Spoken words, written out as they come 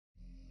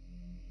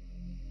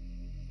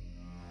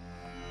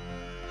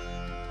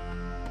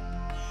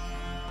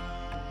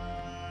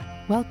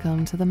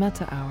Welcome to the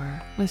Metta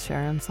Hour with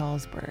Sharon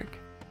Salzberg,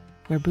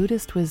 where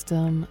Buddhist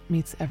wisdom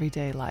meets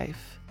everyday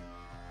life.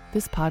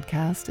 This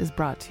podcast is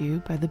brought to you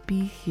by the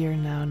Be Here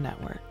Now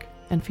Network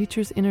and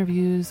features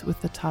interviews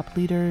with the top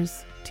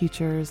leaders,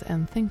 teachers,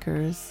 and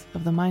thinkers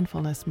of the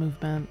mindfulness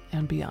movement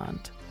and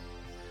beyond.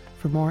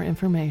 For more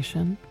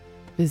information,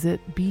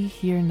 visit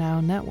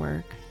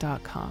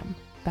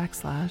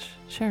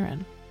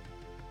BeHereNowNetwork.com/Sharon.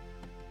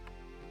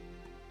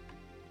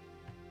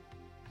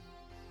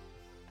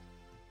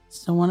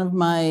 So one of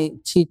our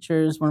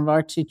teachers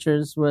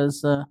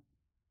was a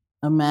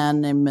man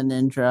named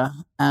Manindra,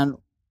 and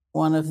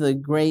one of the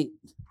great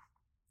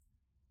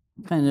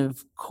kind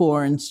of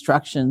core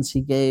instructions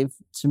he gave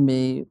to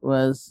me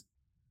was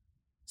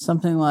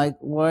something like,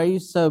 why are you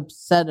so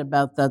upset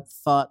about that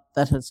thought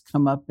that has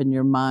come up in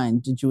your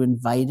mind? Did you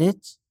invite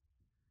it?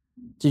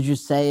 Did you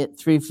say at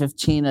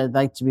 3:15, I'd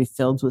like to be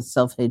filled with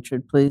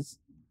self-hatred, please?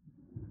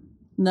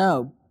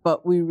 No.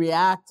 But we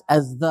react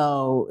as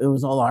though it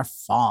was all our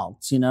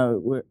fault.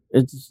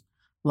 It's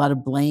a lot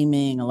of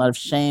blaming, a lot of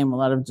shame, a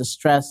lot of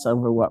distress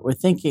over what we're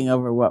thinking,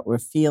 over what we're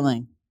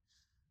feeling.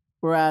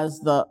 Whereas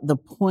the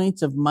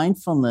point of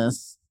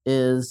mindfulness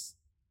is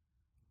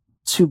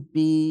to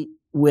be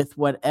with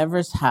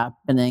whatever's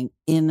happening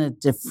in a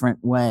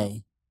different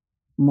way,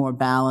 more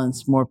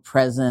balanced, more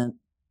present,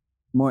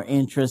 more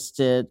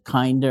interested,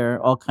 kinder,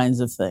 all kinds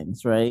of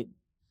things, right?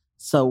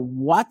 So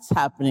what's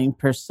happening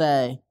per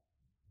se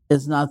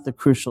is not the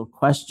crucial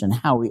question.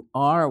 How we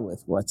are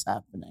with what's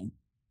happening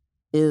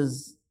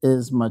is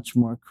much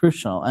more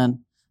crucial.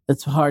 And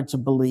it's hard to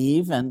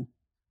believe. And,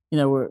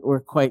 we're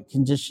quite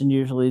conditioned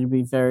usually to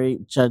be very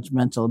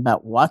judgmental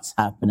about what's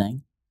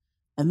happening.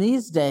 And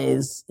these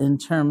days, in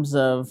terms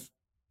of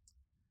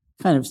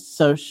kind of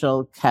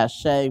social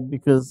cachet,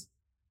 because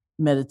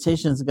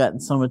meditation's gotten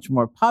so much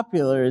more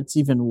popular, it's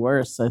even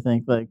worse, I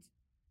think. Like,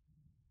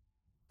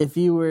 if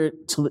you were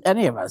to,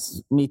 any of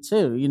us, me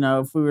too,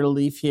 if we were to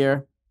leave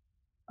here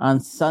on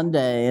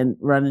Sunday and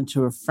run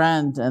into a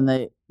friend and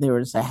they were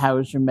to say, how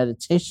was your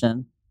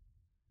meditation?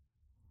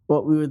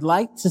 What we would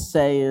like to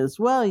say is,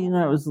 well, it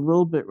was a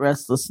little bit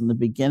restless in the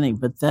beginning,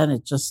 but then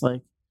it just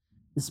like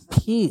this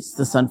peace,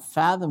 this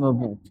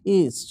unfathomable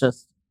peace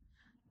just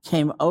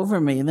came over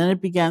me. And then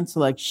it began to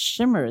like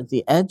shimmer at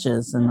the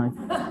edges and like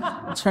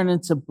turn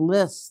into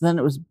bliss. Then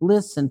it was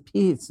bliss and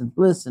peace and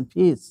bliss and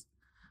peace.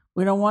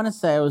 We don't want to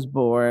say I was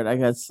bored, I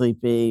got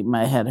sleepy,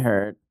 my head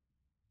hurt,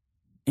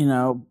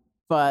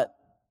 but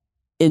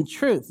in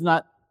truth,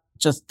 not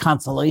just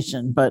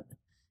consolation, but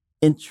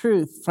in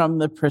truth, from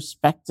the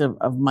perspective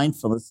of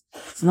mindfulness,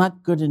 it's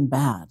not good and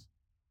bad.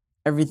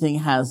 Everything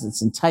has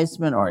its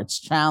enticement or its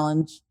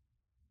challenge.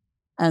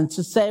 And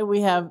to say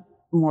we have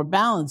more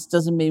balance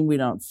doesn't mean we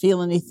don't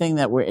feel anything,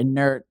 that we're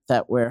inert,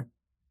 that we're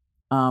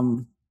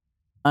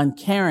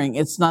uncaring.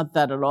 It's not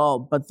that at all,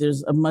 but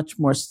there's a much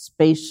more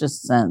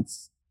spacious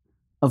sense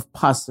of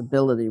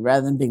possibility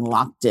rather than being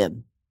locked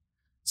in.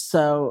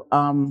 So,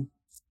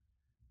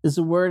 there's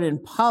a word in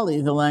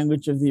Pali, the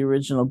language of the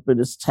original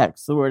Buddhist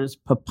text. The word is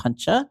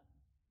papancha.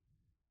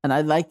 And I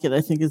like it.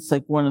 I think it's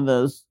like one of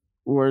those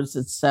words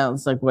that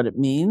sounds like what it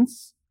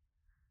means.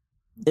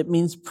 It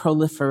means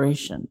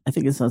proliferation. I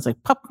think it sounds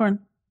like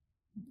popcorn.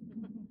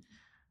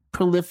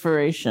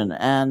 Proliferation.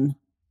 And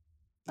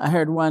I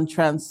heard one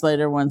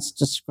translator once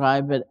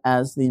describe it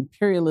as the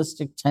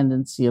imperialistic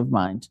tendency of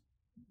mind,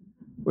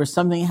 where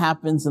something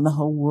happens and the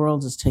whole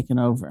world is taken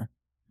over.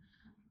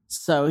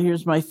 So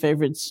here's my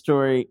favorite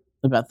story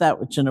about that,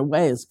 which in a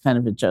way is kind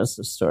of a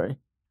Joseph story.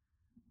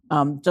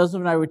 Joseph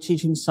and I were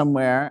teaching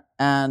somewhere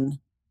and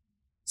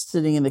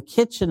sitting in the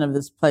kitchen of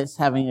this place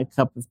having a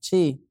cup of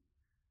tea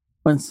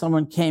when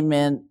someone came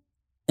in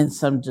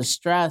some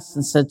distress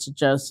and said to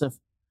Joseph,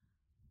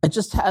 I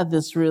just had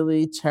this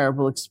really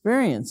terrible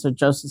experience. So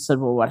Joseph said,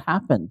 well, what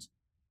happened?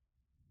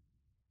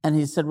 And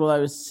he said, well, I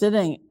was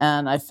sitting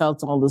and I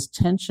felt all this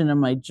tension in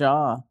my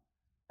jaw.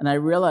 And I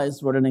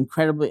realized what an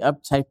incredibly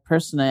uptight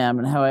person I am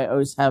and how I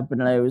always have been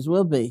and I always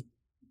will be.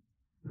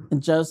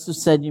 And Joseph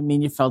said, you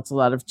mean you felt a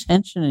lot of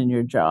tension in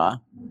your jaw?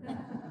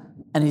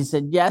 And he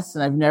said, yes,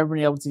 and I've never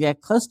been able to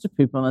get close to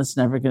people and it's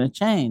never going to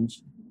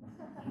change.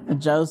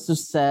 And Joseph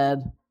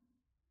said,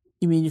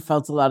 you mean you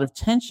felt a lot of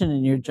tension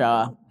in your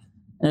jaw?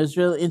 And it was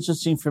really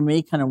interesting for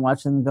me kind of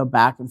watching them go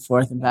back and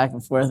forth and back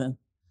and forth. And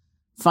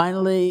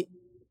finally,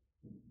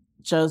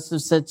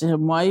 Joseph said to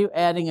him, why are you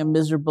adding a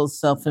miserable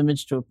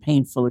self-image to a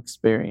painful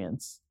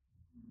experience?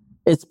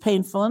 It's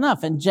painful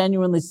enough, and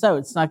genuinely so.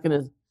 It's not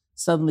going to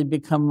suddenly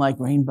become like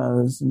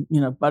rainbows and,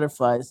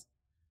 butterflies.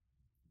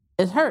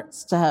 It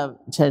hurts to have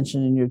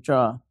tension in your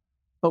jaw,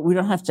 but we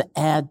don't have to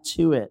add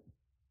to it.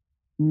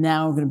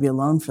 Now I'm going to be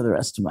alone for the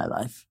rest of my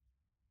life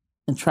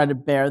and try to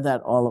bear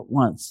that all at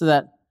once. So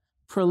that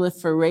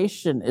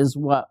proliferation is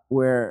what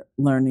we're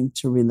learning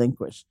to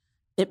relinquish.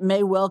 It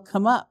may well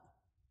come up.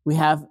 We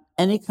have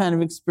any kind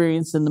of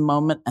experience in the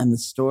moment and the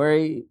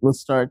story will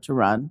start to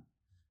run.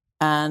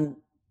 And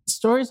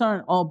stories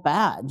aren't all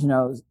bad.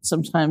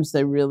 Sometimes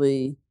they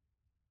really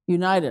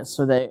unite us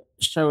or they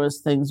show us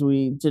things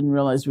we didn't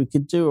realize we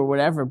could do or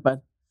whatever.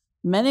 But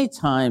Many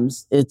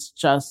times it's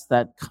just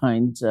that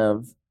kind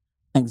of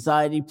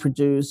anxiety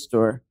produced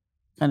or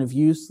kind of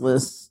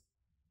useless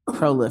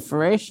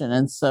proliferation.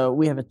 And so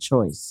we have a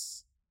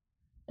choice.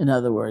 In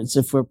other words,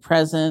 if we're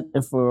present,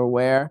 if we're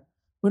aware,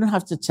 we don't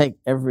have to take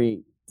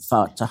every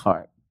thought to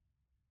heart.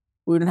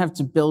 We don't have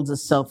to build a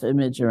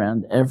self-image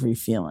around every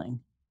feeling.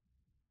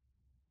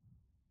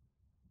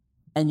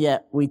 And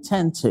yet we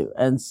tend to.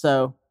 And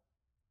so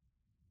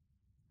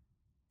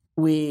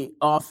we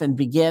often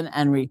begin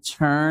and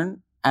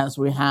return, as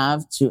we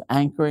have, to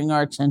anchoring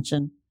our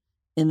attention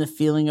in the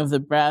feeling of the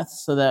breath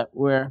so that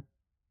we're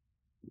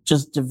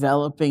just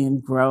developing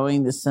and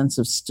growing the sense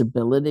of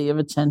stability of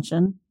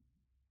attention.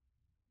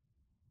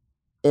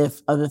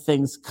 If other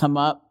things come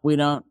up, we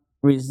don't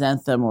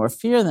resent them or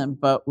fear them,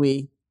 but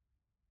we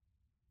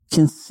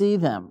can see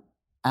them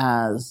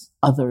as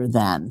other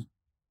than,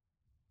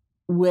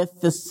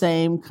 with the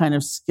same kind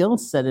of skill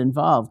set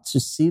involved to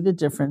see the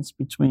difference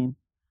between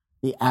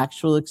the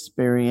actual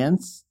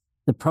experience,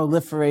 the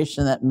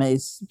proliferation that may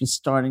be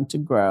starting to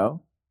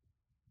grow,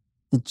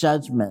 the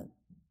judgment,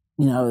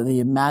 the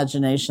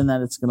imagination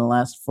that it's going to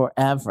last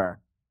forever,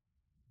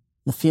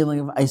 the feeling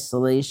of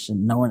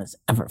isolation. No one has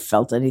ever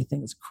felt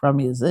anything as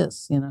crummy as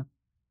this,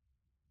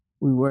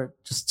 We work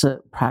just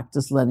to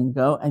practice letting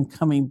go and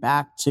coming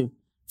back to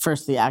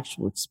first the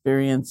actual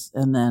experience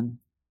and then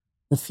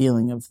the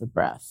feeling of the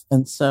breath.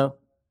 And so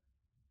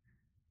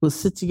we'll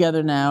sit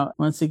together now.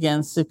 Once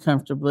again, sit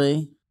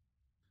comfortably.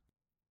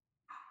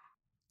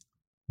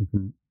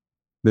 Mm-hmm.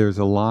 There's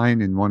a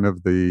line in one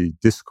of the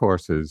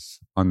discourses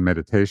on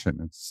meditation.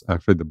 It's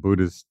actually the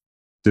Buddhist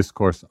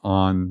discourse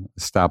on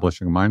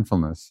establishing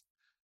mindfulness.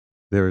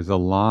 There is a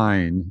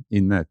line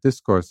in that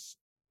discourse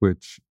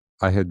which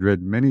I had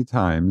read many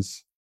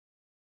times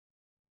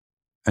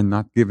and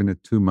not given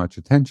it too much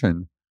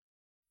attention.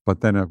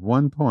 But then at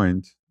one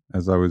point,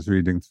 as I was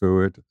reading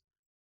through it,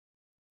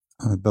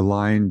 the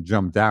line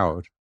jumped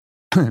out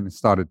and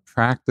started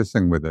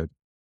practicing with it.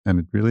 And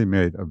it really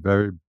made a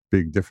very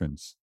big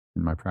difference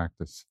in my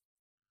practice.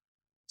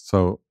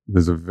 So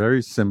there's a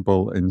very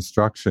simple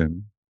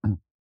instruction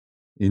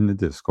in the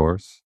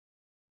discourse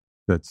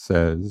that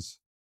says,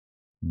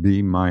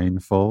 be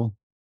mindful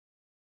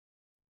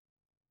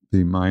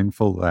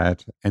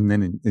that, and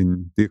then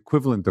in the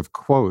equivalent of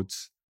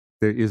quotes,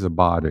 there is a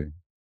body.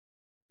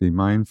 Be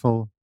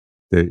mindful,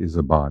 there is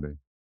a body.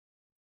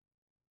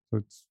 So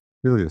it's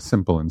really a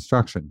simple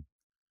instruction.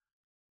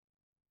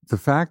 The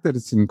fact that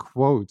it's in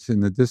quotes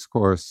in the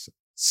discourse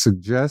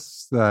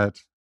suggests that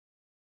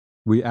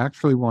we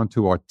actually want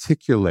to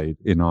articulate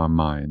in our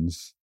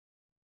minds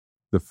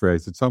the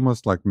phrase. It's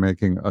almost like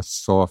making a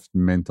soft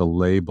mental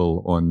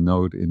label or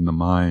note in the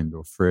mind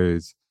or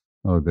phrase,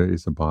 oh, there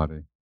is a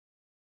body.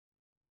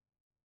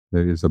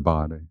 There is a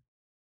body.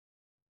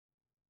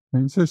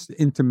 And it's just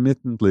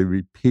intermittently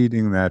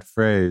repeating that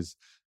phrase.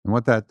 And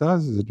what that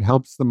does is it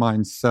helps the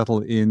mind settle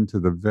into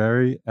the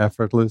very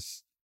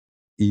effortless,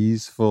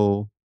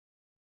 easeful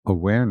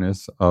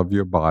awareness of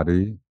your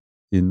body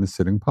in the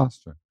sitting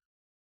posture.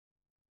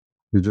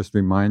 You're just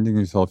reminding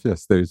yourself,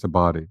 yes, there is a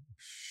body.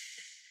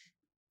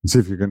 See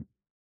if you can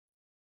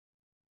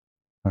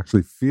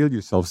actually feel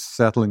yourself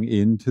settling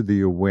into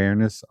the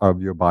awareness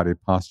of your body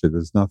posture.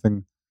 There's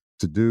nothing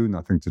to do,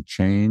 nothing to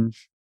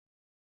change.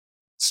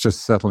 It's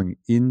just settling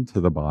into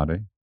the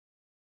body,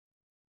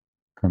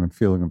 kind of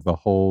feeling of the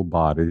whole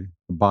body.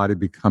 The body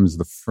becomes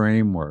the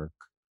framework.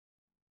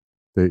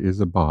 There is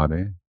a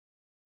body.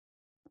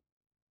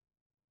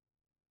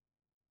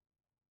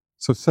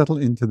 So settle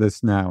into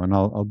this now, and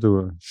I'll do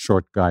a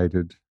short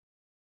guided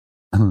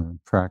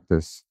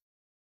practice.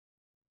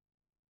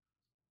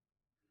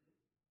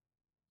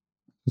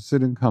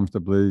 Sitting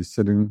comfortably,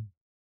 sitting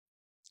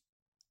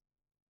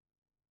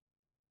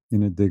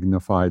in a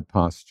dignified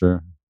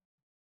posture.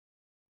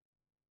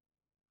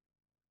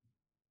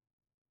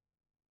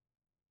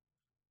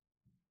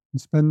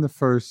 And spend the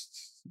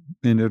first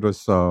minute or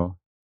so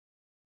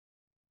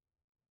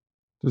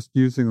just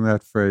using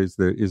that phrase,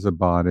 there is a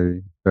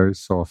body, very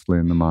softly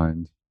in the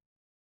mind.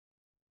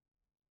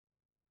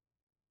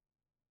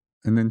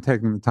 And then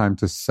taking the time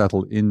to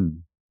settle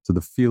in to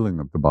the feeling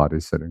of the body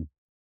sitting.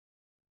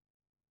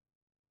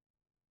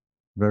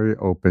 Very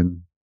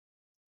open,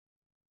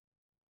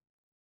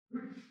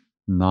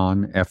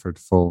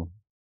 non-effortful.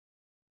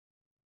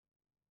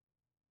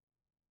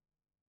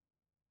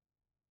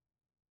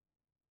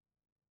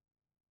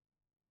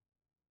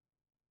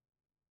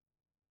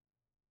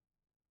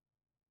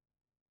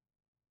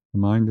 The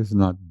mind is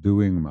not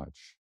doing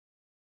much,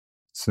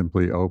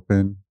 simply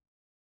open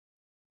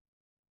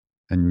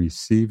and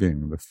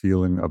receiving the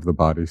feeling of the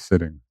body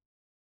sitting.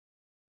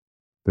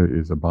 There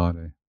is a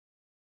body.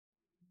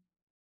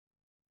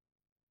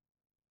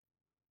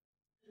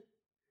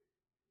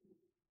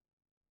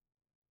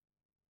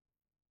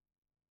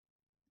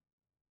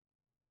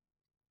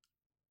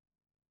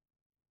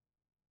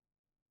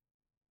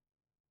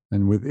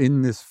 And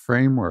within this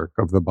framework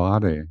of the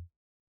body,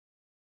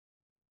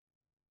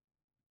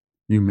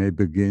 you may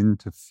begin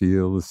to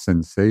feel the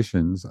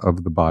sensations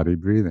of the body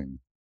breathing.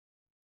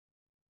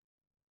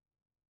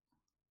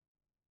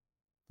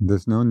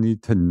 There's no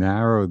need to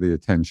narrow the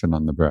attention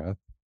on the breath.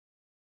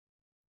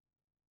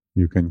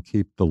 You can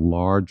keep the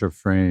larger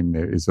frame,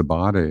 there is a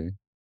body,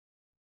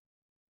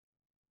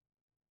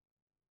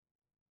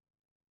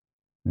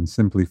 and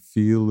simply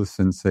feel the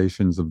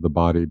sensations of the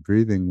body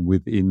breathing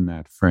within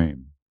that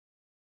frame.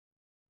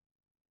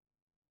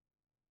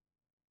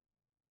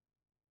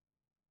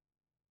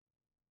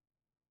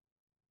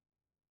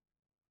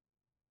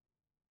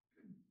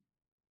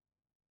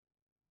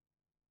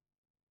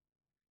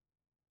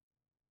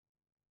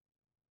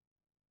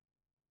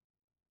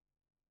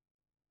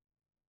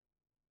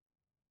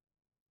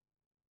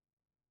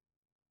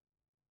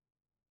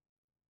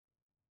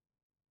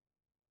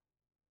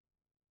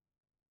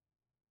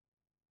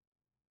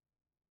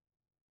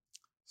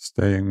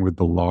 Staying with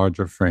the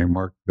larger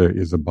framework, there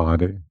is a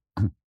body.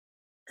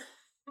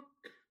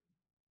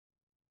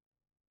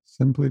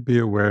 Simply be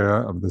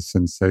aware of the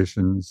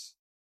sensations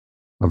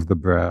of the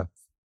breath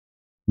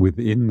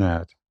within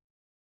that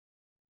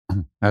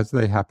as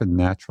they happen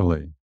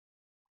naturally.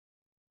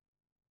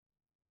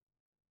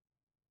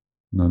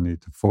 No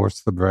need to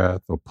force the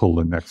breath or pull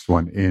the next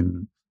one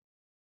in.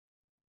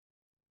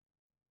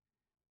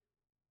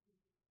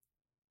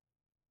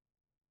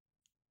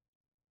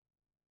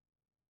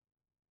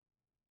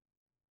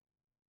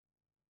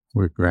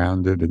 We're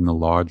grounded in the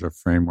larger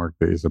framework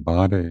that is a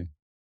body.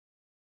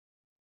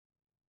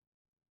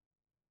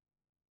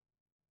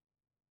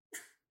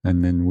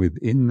 And then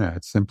within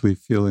that, simply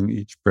feeling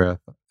each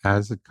breath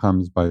as it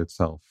comes by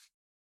itself.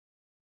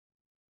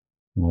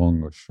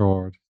 Long or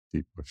short,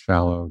 deep or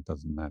shallow,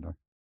 doesn't matter.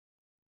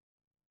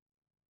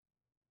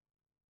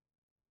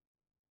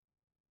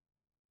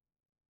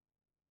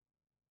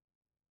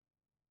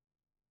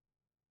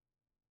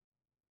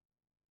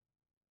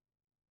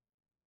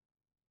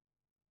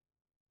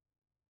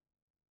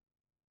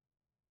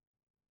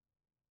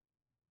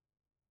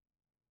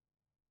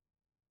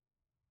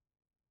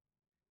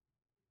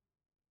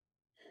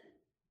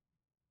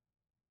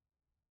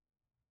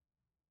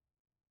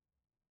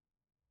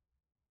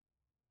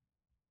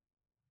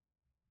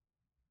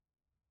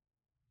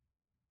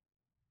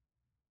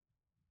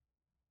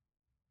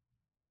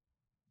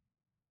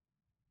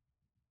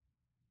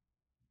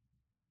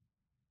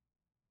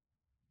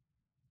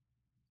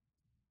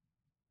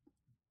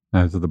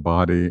 As the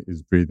body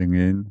is breathing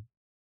in,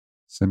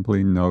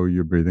 simply know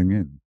you're breathing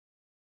in.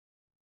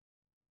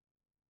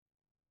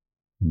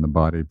 When the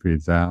body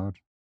breathes out,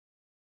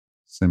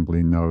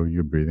 simply know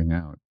you're breathing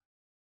out.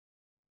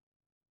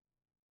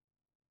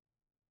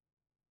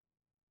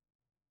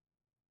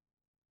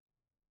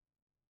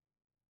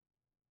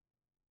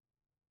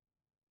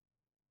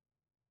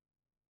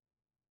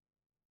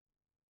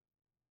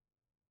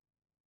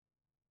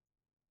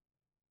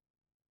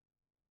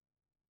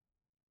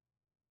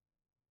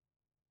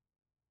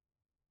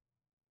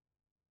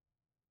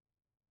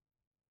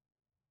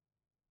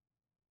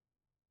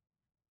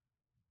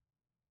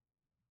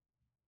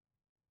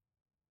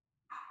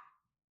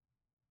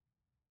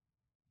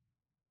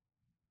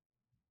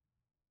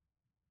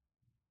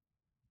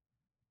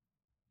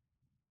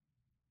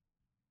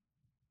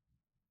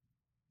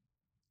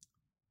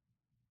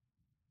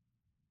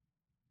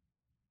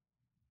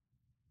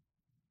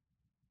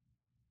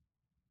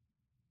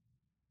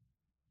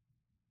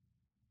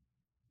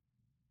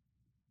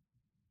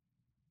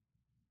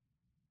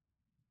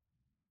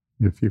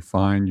 If you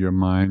find your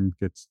mind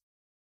gets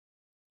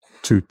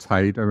too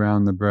tight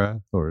around the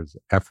breath or is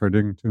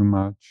efforting too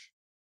much,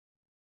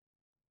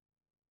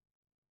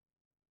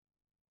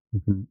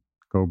 you can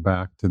go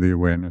back to the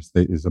awareness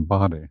that is a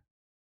body.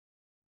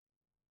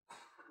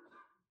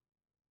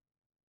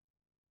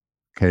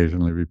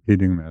 Occasionally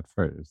repeating that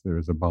phrase, there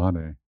is a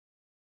body.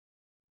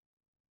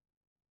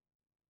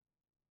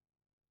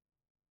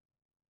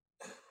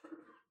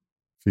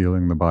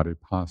 Feeling the body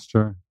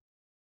posture.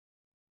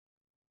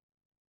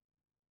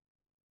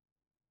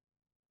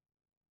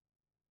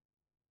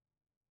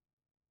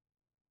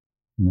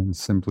 And then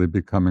simply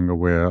becoming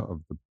aware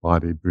of the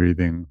body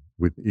breathing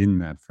within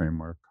that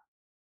framework.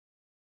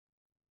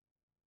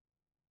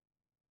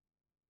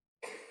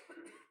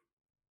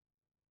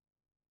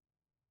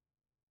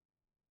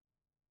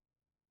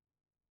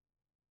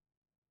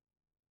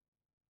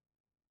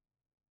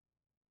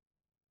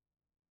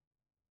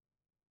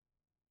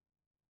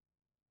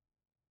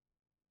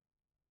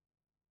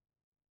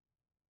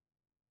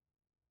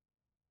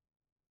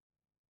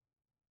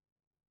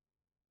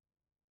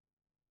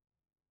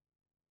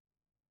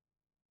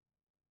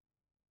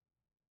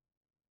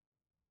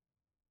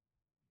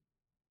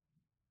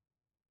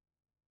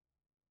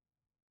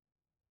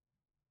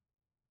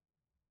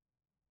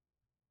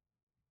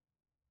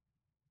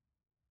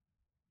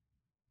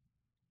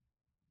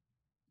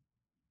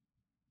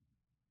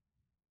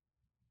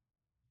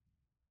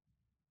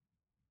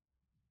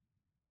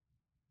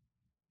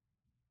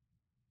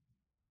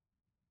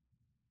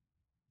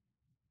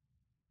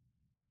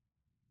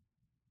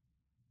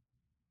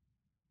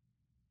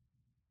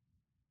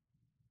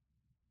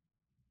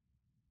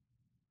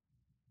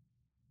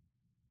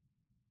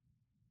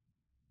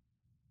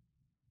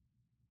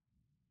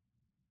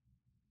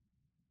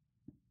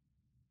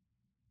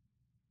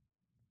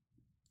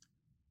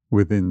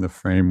 within the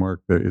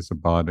framework there is a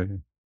body.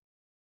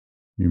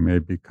 You may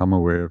become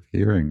aware of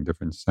hearing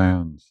different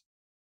sounds.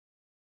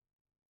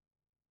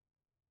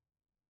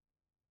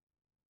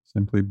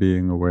 Simply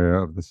being aware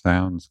of the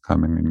sounds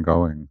coming and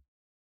going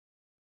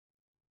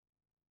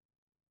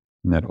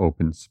in that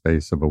open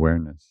space of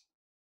awareness.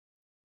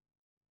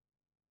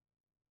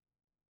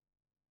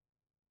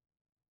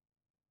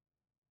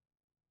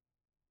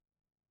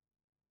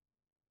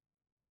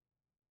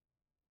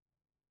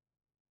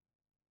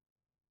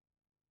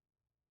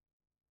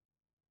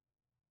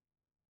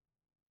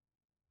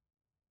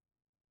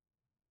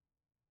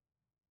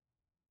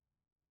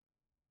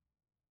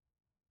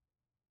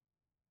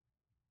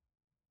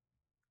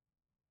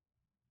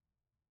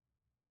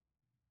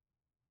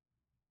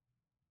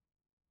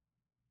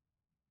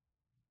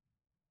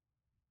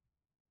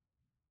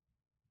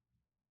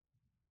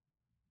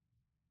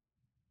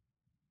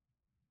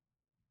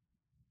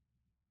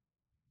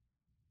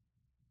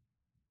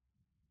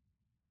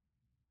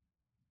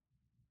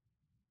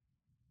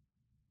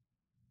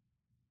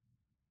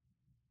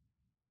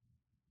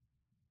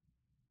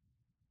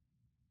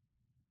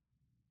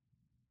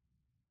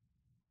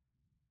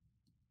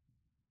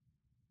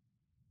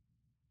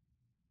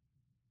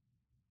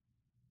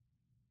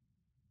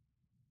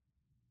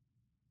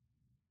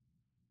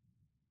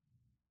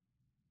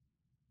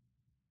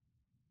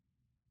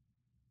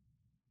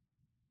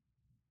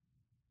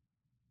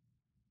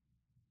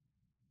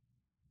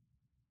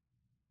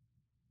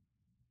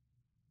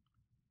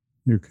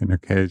 You can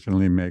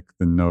occasionally make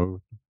the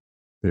note,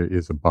 there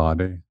is a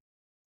body.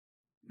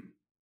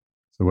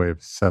 It's a way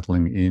of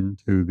settling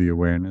into the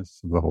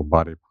awareness of the whole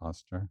body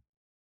posture.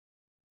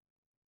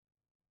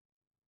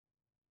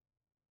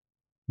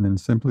 And then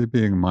simply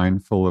being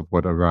mindful of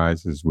what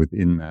arises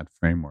within that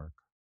framework.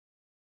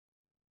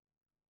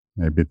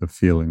 Maybe the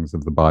feelings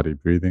of the body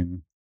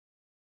breathing,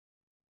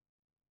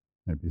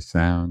 maybe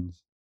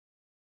sounds.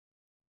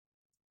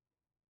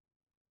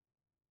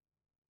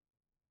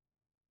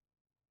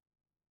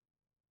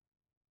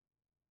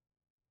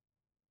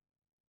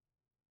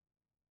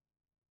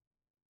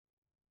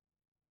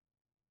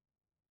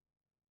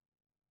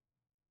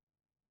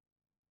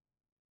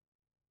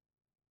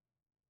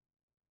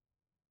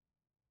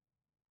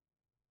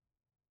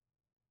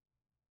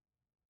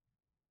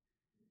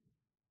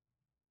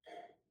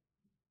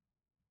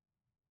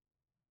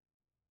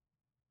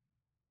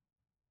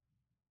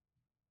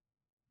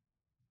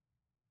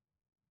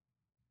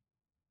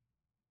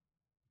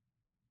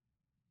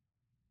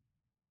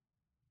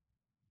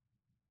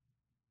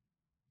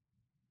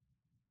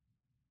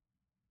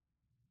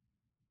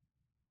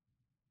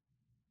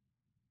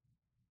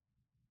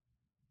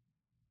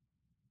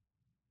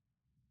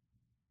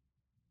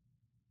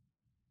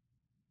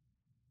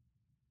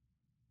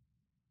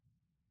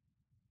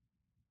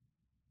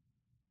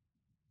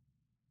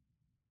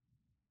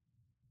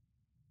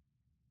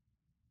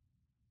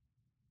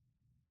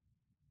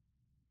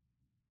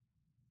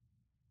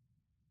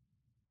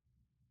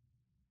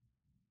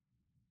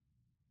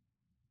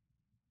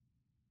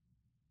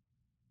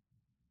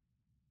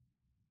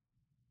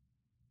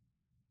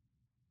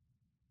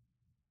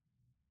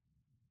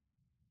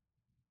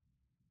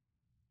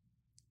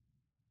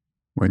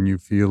 When you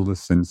feel the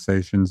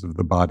sensations of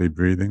the body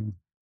breathing,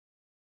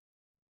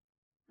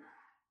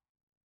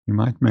 you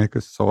might make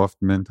a soft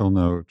mental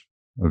note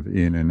of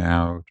in and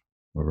out,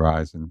 or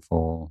rise and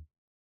fall.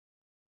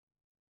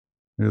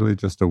 Really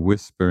just a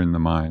whisper in the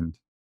mind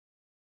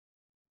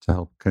to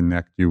help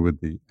connect you with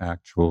the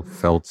actual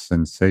felt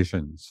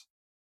sensations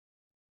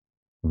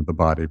of the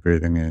body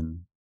breathing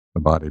in,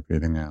 the body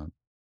breathing out.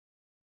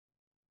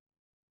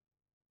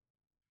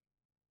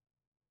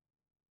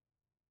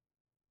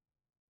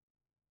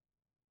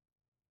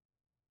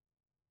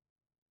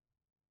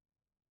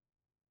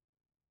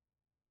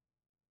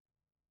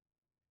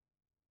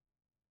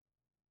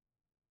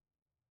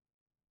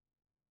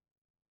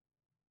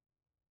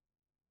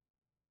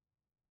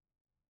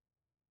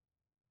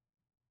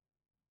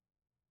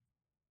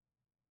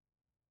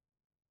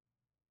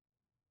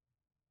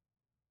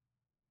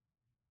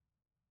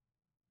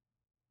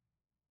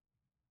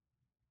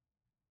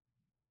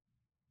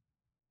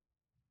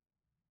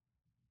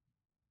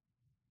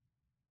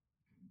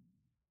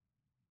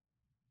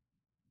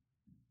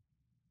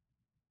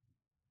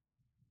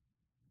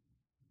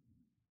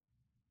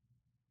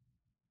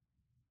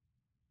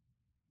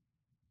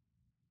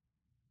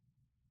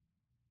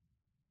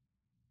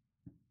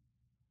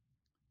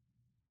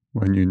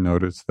 When you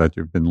notice that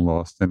you've been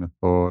lost in a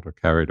thought or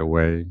carried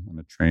away on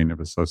a train of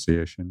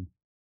association,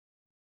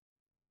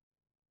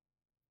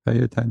 pay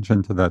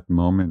attention to that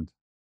moment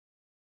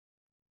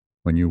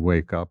when you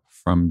wake up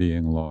from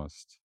being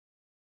lost.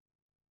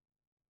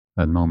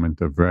 That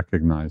moment of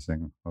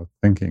recognizing what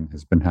thinking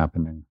has been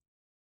happening.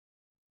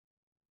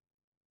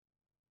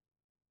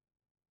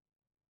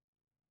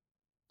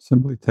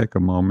 Simply take a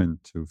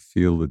moment to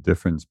feel the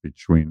difference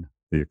between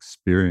the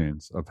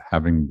experience of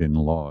having been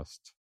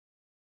lost,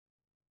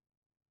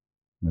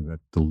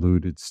 that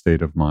deluded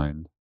state of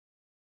mind,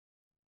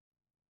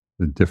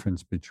 the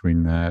difference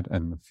between that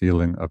and the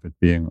feeling of it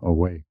being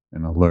awake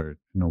and alert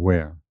and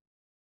aware.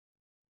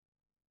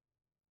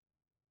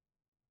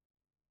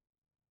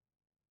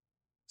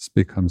 This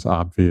becomes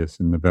obvious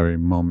in the very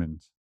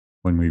moment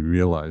when we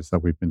realize that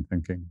we've been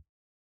thinking.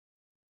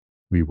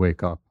 We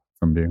wake up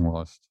from being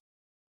lost.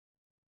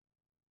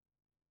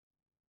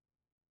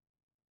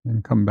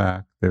 And come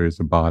back, there is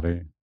a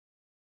body.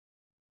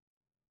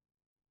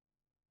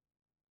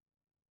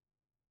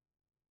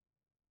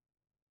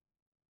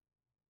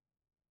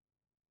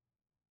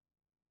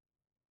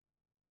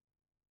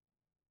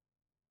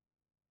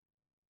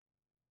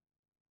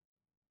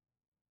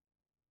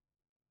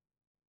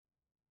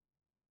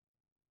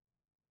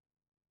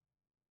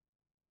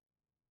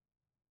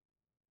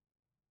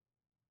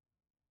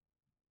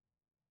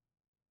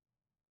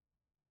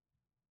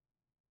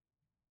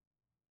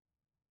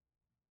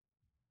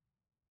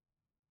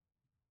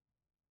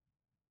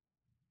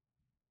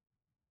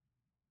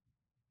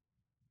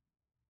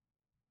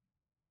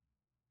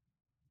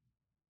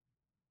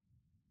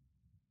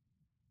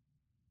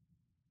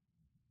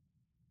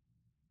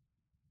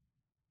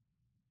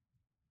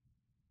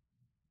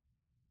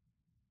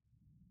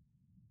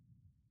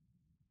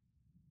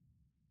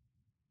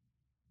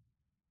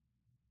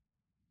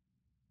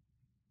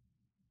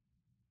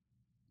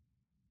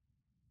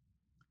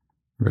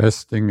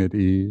 Resting at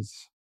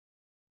ease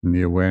in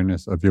the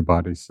awareness of your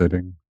body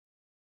sitting.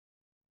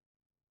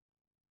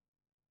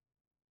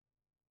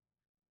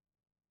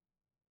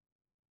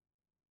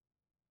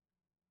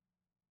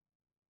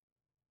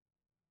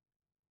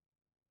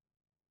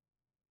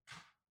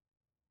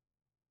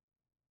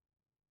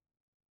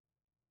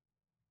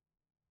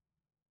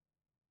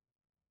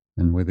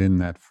 And within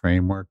that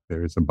framework,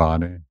 there is a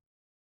body.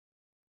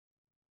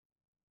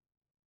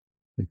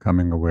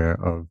 Becoming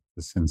aware of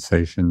the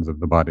sensations of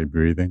the body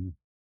breathing.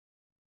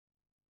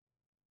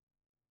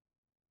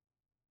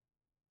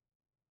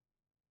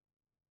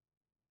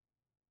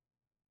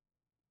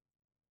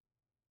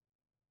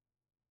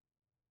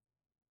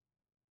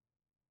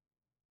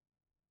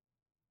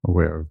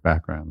 Aware of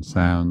background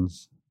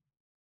sounds.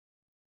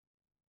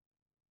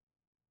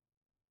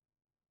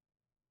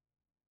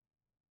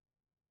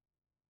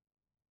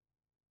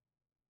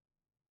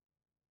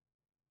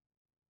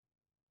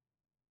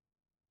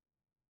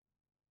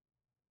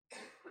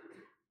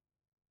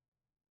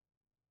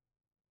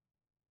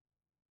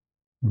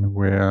 And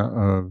aware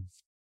of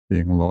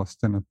being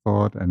lost in a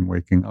thought and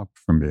waking up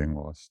from being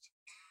lost.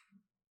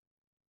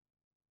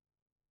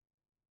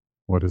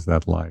 What is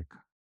that like?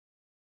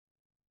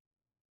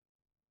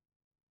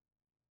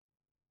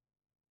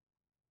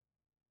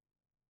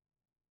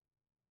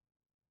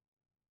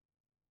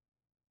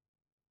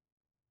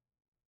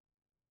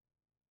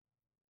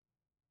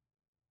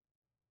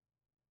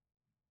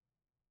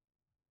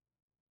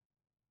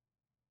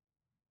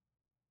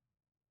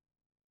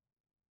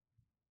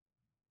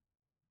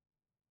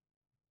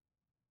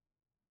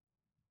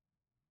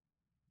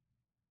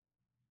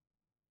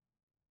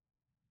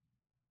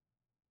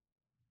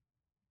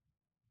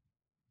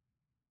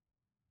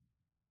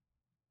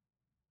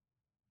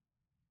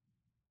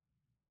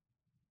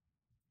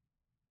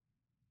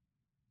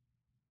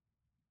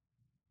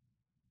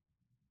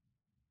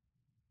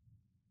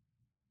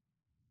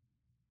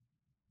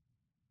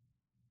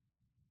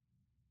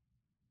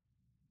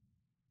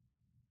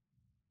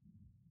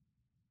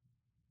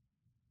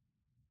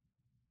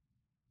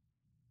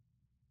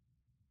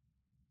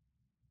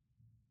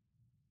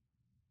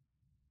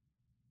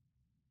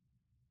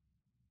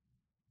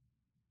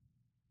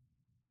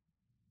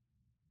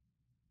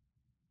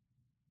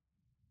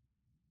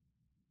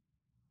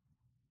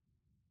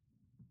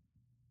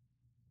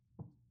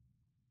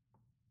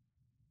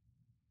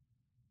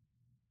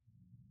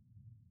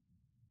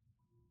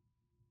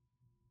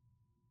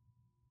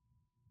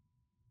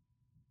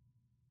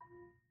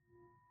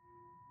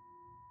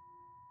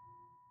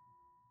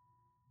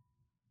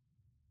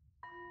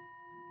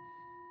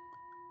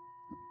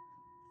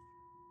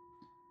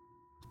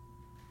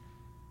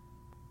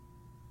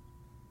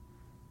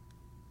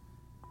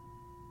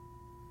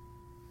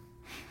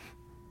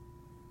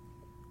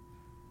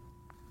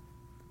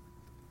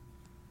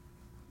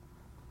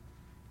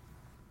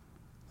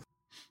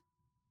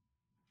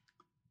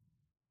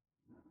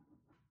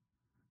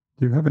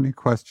 Do you have any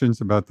questions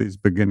about these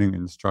beginning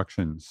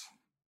instructions?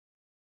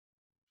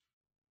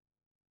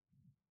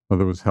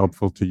 Whether it was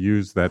helpful to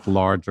use that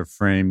larger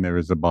frame, there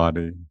is a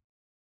body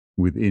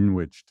within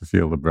which to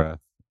feel the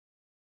breath,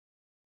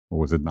 or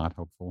was it not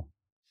helpful?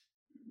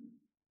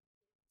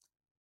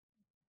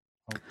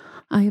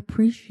 I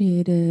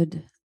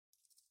appreciated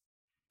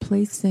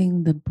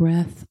placing the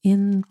breath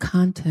in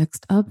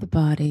context of the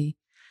body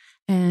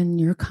and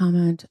your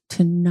comment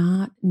to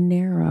not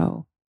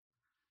narrow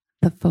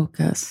the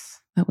focus.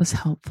 That was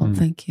helpful.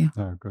 Thank you.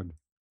 Oh, good.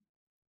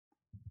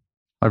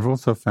 I've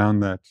also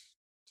found that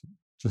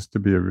just to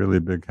be a really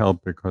big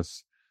help,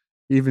 because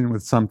even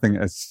with something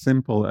as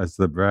simple as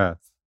the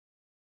breath,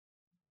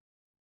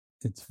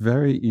 it's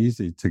very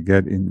easy to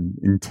get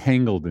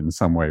entangled in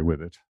some way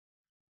with it,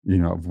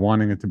 of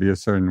wanting it to be a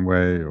certain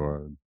way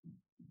or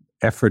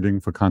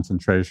efforting for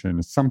concentration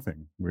is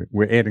something.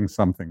 We're adding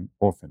something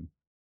often,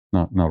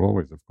 not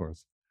always, of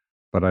course.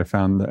 But I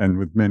found, and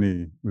with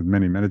many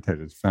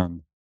meditators,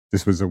 found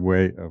this was a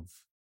way of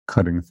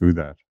cutting through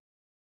that.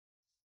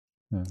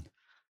 Yeah.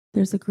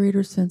 There's a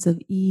greater sense of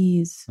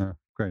ease.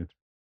 Great.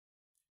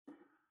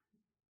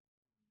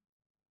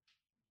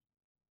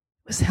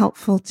 It was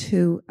helpful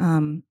to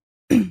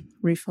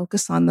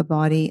refocus on the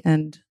body,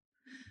 and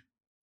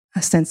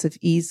a sense of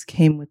ease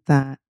came with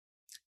that.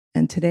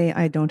 And today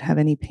I don't have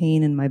any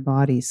pain in my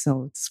body,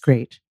 so it's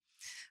great.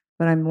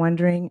 But I'm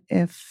wondering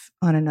if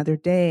on another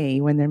day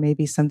when there may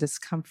be some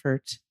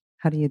discomfort,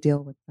 how do you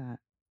deal with that?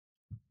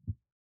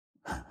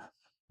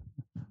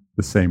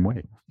 The same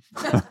way.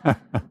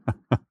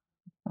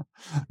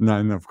 No,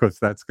 and of course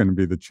that's going to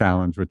be the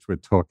challenge, which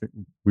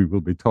we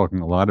will be talking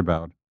a lot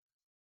about.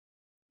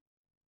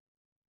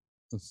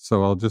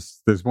 So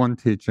there's one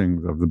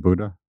teaching of the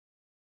Buddha.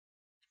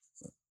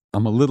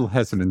 I'm a little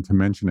hesitant to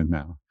mention it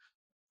now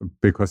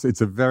because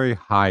it's a very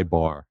high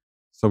bar.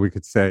 So we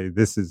could say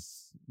this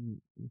is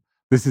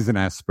an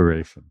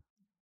aspiration,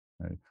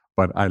 right?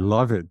 But I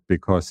love it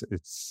because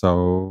it's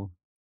so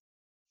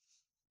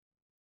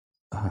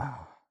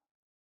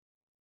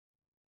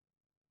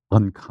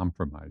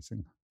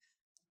uncompromising,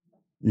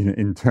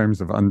 in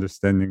terms of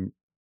understanding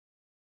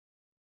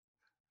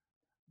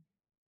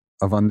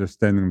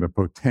the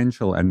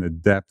potential and the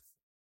depth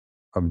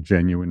of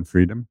genuine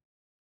freedom.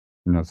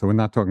 So we're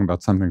not talking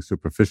about something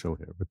superficial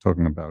here. We're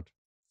talking about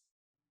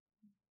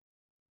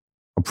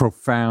a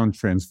profound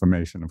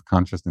transformation of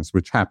consciousness,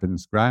 which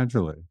happens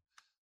gradually.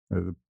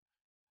 In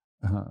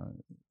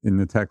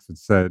the text it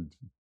said,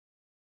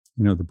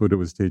 the Buddha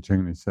was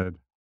teaching, and he said,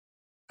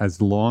 as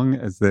long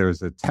as there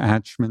is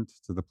attachment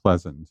to the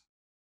pleasant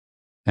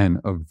and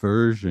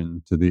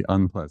aversion to the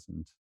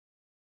unpleasant,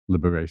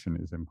 liberation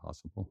is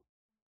impossible.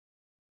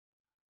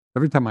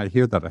 Every time I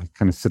hear that, I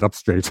kind of sit up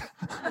straight.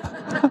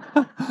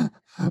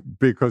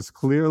 Because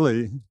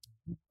clearly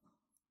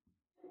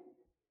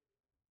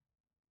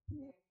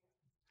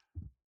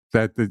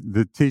that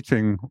the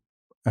teaching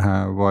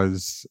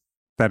was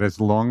that as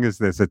long as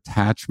there's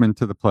attachment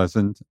to the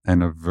pleasant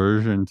and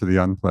aversion to the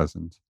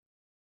unpleasant,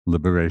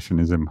 liberation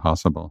is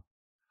impossible.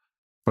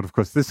 But of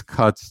course, this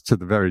cuts to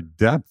the very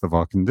depth of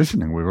our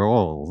conditioning. We're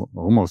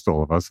almost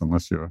all of us,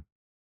 unless you're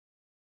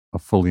a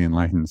fully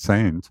enlightened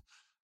saint,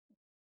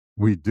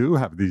 we do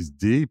have these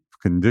deep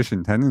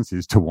conditioned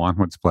tendencies to want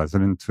what's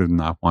pleasant and to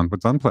not want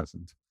what's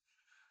unpleasant.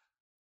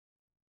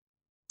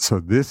 So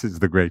this is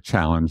the great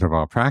challenge of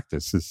our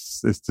practice,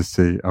 is to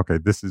see, okay,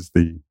 this is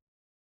the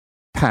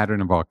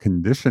pattern of our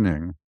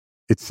conditioning.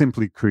 It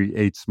simply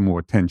creates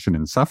more tension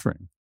and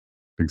suffering,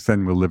 because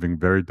then we're living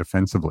very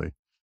defensively,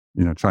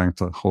 trying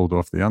to hold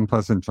off the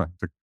unpleasant, trying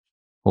to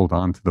hold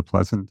on to the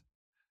pleasant.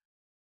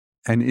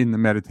 And in the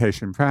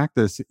meditation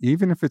practice,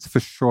 even if it's for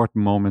short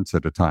moments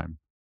at a time,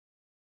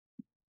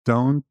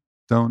 don't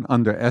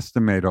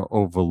underestimate or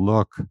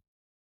overlook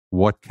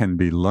what can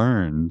be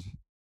learned,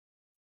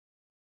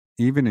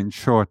 even in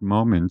short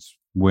moments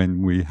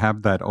when we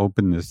have that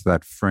openness,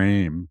 that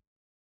frame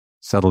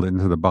settled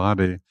into the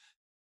body.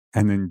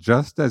 And then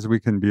just as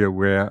we can be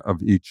aware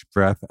of each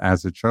breath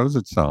as it shows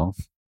itself,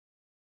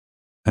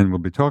 and we'll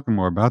be talking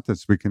more about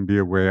this, we can be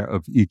aware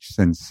of each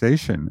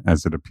sensation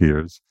as it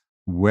appears,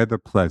 whether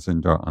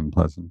pleasant or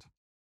unpleasant.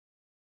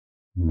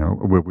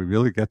 Where we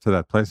really get to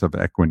that place of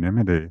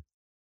equanimity.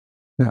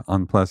 Yeah,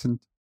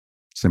 unpleasant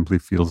simply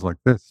feels like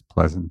this.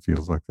 Pleasant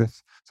feels like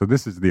this. So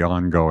this is the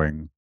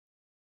ongoing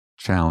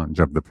challenge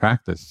of the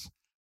practice.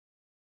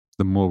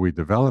 The more we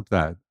develop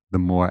that, the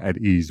more at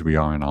ease we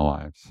are in our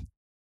lives.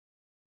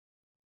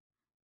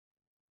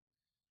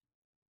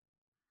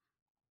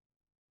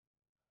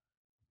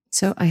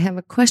 So I have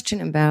a question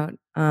about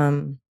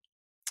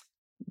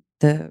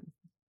the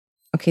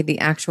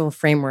actual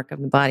framework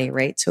of the body,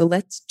 right? So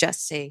let's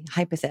just say,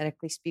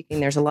 hypothetically speaking,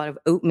 there's a lot of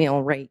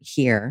oatmeal right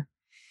here.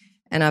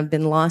 And I've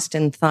been lost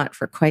in thought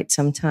for quite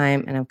some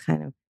time, and I've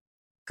kind of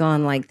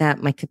gone like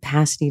that. My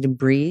capacity to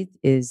breathe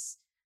is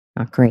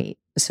not great.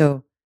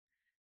 So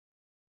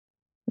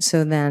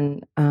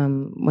then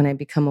when I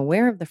become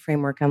aware of the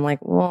framework, I'm like,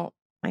 well,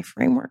 my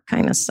framework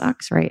kind of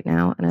sucks right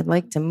now, and I'd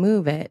like to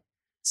move it.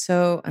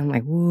 So I'm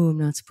like, whoa, I'm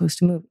not supposed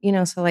to move.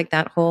 So like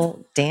that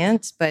whole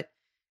dance, but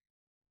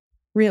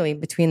really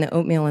between the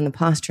oatmeal and the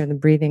posture, the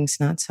breathing's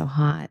not so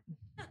hot.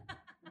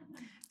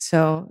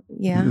 So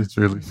yeah. It's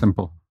really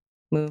simple.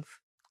 Move.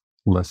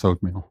 Less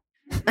oatmeal.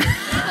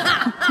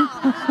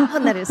 Oh,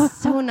 that is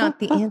so not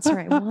the answer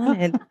I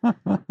wanted.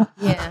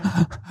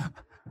 Yeah.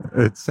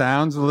 It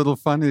sounds a little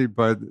funny,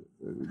 but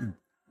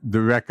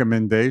there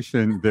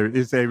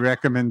is a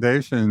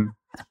recommendation.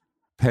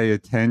 Pay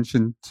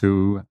attention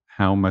to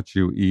how much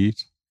you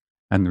eat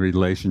and the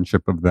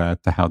relationship of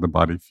that to how the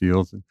body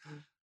feels.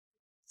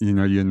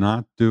 You're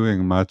not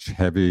doing much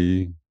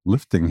heavy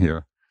lifting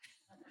here.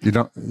 You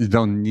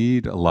don't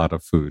need a lot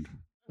of food.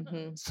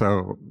 Mm-hmm.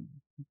 So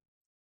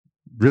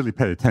really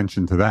pay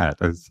attention to that.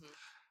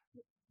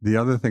 The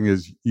other thing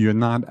is, you're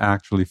not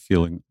actually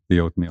feeling the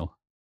oatmeal.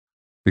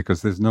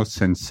 because there's no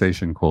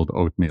sensation called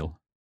oatmeal.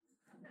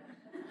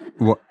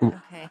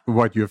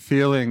 What you're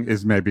feeling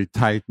is maybe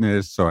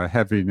tightness or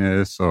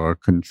heaviness or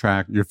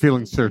contract. You're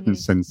feeling certain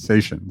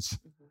sensations.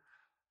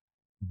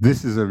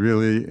 This is a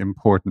really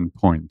important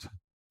point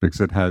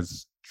because it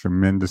has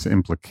tremendous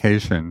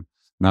implication,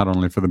 not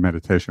only for the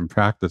meditation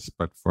practice,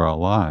 but for our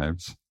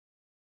lives.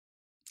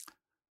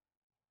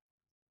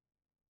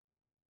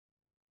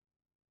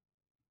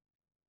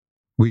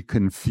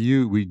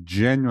 We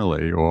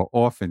generally or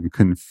often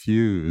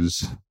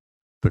confuse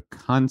the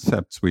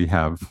concepts we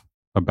have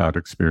about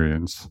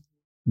experience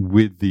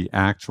with the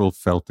actual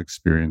felt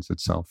experience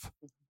itself.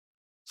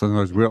 So in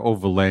other words, we're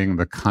overlaying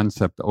the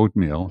concept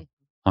oatmeal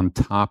on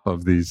top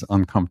of these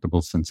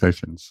uncomfortable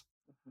sensations.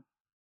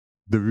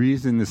 The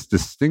reason this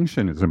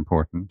distinction is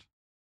important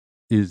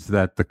is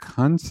that the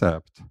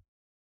concept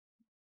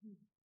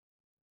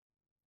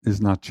is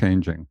not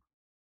changing.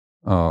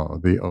 Oh,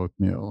 the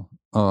oatmeal.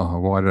 Oh,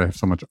 why did I have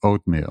so much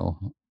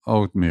oatmeal?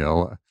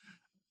 Oatmeal.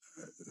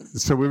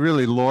 So we're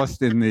really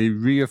lost in the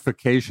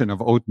reification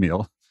of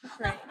oatmeal.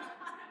 Right.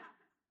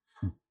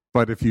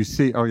 But if you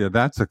see, oh yeah,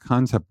 that's a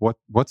concept,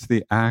 what's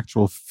the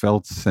actual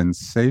felt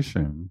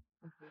sensation?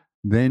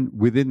 Then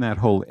within that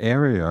whole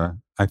area,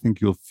 I think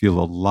you'll feel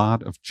a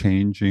lot of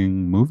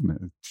changing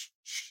movement,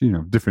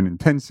 different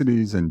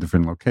intensities and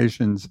different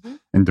locations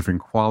and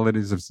different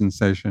qualities of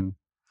sensation.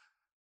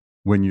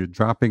 When you're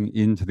dropping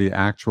into the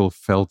actual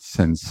felt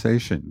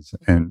sensations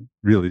and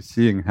really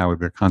seeing how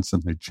they're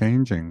constantly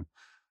changing,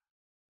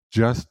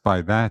 just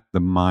by that, the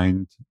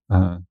mind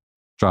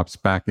drops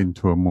back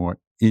into a more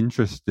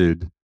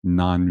interested,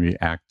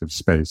 non-reactive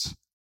space.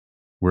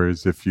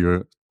 Whereas if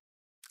you're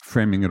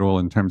framing it all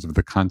in terms of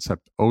the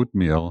concept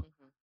oatmeal,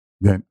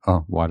 then,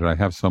 oh, why did I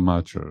have so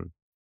much? Or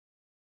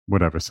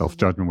whatever,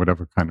 self-judgment,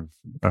 whatever kind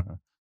of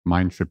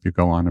mind trip you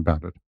go on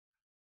about it.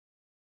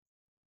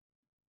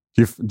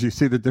 Do you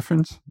see the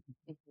difference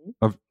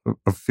of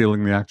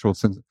feeling the actual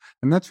sense?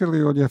 And that's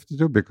really all you have to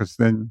do, because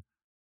then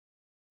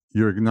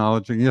you're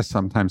acknowledging, yes,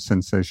 sometimes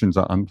sensations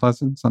are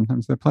unpleasant,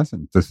 sometimes they're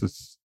pleasant.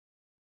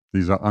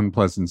 These are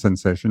unpleasant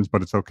sensations,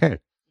 but it's okay.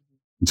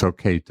 It's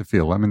okay to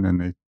feel them, and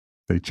then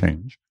they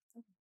change.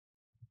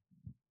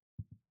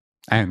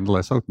 And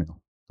less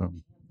oatmeal. So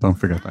don't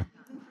forget that.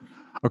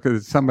 Okay,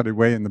 there's somebody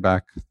way in the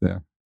back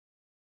there.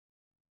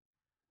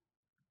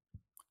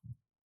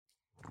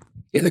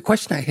 Yeah, the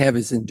question I have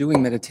is, in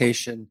doing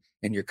meditation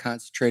and you're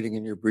concentrating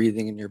in your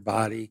breathing in your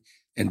body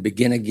and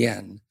begin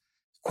again,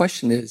 the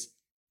question is,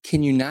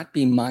 can you not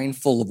be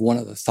mindful of one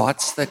of the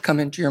thoughts that come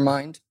into your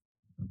mind?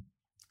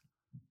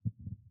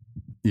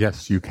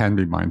 Yes, you can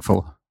be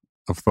mindful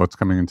of thoughts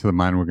coming into the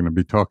mind. We're going to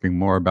be talking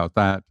more about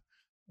that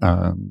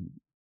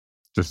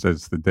just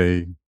as the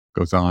day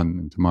goes on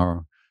and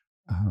tomorrow.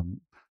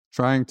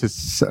 Trying to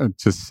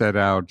set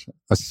out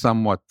a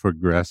somewhat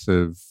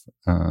progressive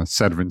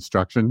set of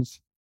instructions.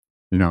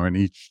 And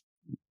each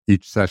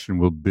session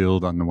will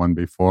build on the one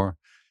before.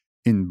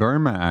 In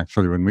Burma,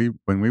 actually,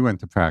 when we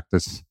went to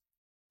practice,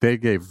 they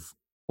gave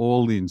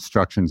all the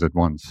instructions at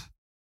once.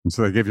 And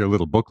so they gave you a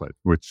little booklet,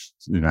 which,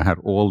 had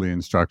all the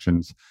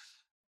instructions.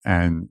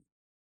 And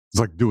it's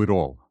like, do it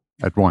all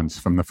at once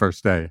from the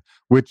first day,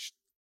 which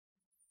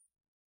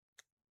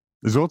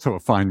is also a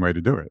fine way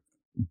to do it.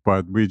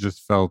 But we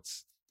just felt,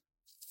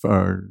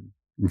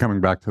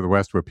 coming back to the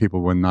West, where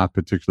people were not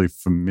particularly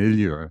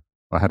familiar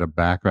or had a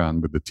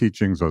background with the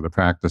teachings or the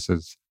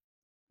practices,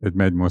 it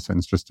made more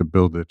sense just to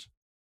build it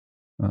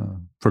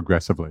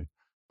progressively.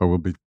 But we'll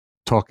be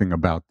talking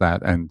about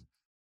that. And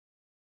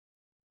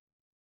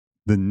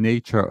the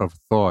nature of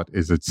thought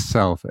is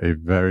itself a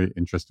very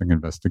interesting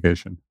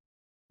investigation.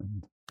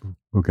 And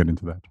we'll get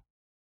into that.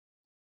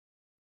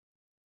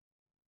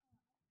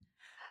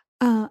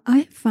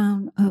 I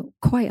found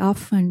quite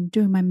often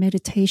during my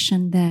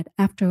meditation that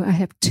after I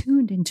have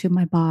tuned into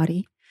my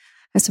body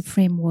as a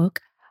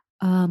framework,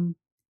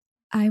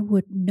 I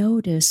would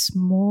notice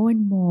more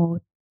and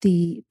more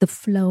the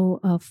flow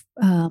of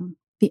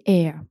the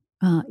air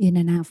in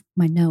and out of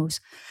my nose.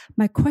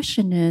 My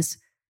question is,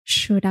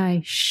 should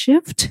I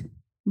shift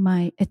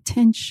my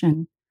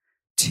attention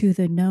to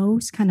the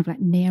nose, kind of like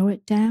narrow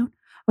it down,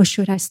 or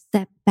should I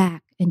step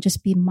back and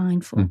just be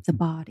mindful of the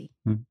body?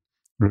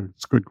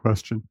 It's a good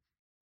question.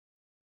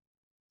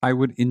 I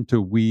would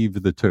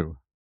interweave the two.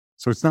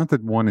 So it's not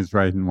that one is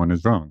right and one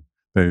is wrong.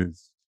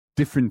 There's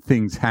different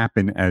things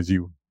happen as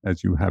you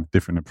have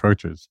different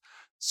approaches.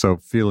 So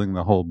feeling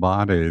the whole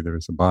body,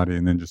 there's a body,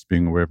 and then just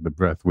being aware of the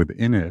breath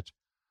within it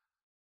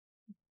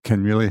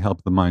can really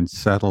help the mind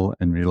settle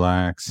and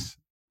relax,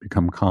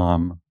 become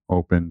calm,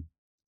 open.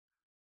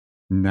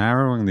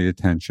 Narrowing the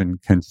attention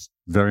can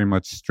very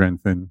much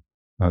strengthen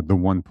the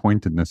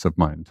one-pointedness of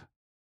mind,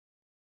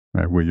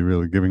 right? Where you're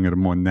really giving it a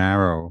more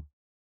narrow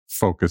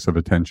focus of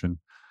attention.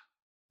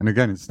 And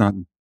again, it's not,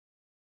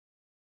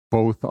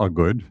 both are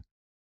good.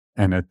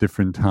 And at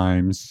different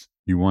times,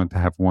 you want to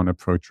have one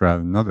approach rather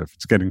than another. If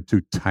it's getting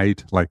too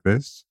tight like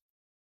this,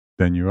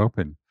 then you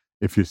open.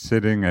 If you're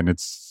sitting and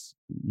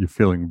you're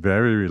feeling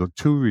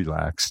too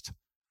relaxed,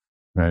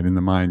 right? In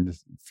the mind,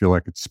 you feel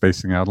like it's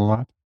spacing out a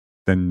lot,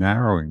 then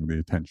narrowing the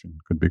attention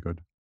could be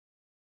good.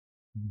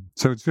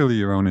 So it's really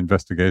your own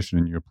investigation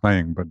and your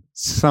playing, but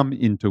some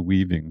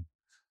interweaving.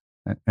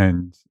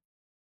 And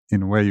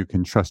in a way, you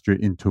can trust your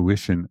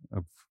intuition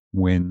of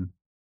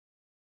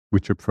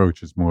which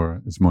approach is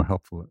more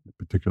helpful at a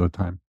particular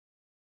time.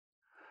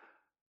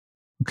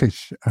 Okay,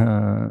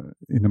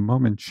 in a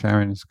moment,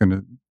 Sharon is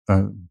going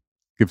to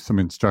give some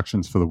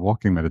instructions for the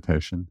walking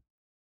meditation.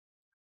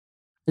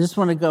 I just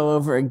want to go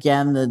over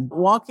again, the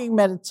walking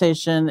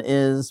meditation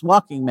is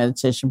walking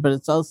meditation, but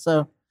it's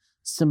also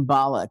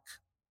symbolic.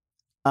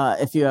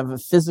 If you have a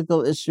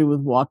physical issue with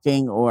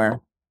walking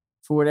or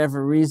for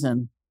whatever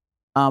reason,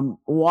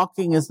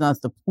 walking is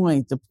not the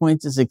point. The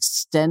point is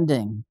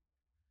extending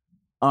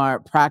our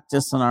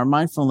practice and our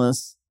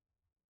mindfulness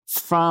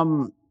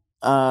from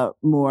a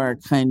more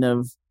kind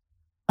of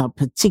a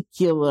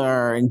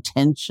particular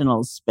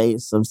intentional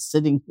space of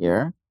sitting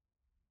here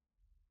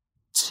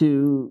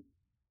to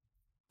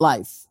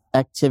life,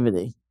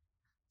 activity,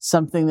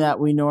 something that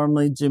we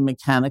normally do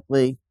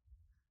mechanically,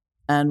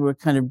 and we're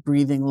kind of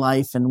breathing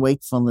life and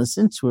wakefulness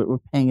into it. We're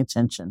paying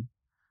attention.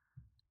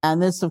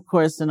 And this, of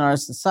course, in our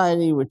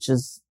society, which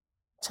is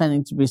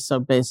tending to be so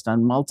based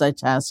on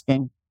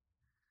multitasking,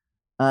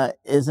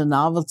 is a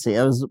novelty.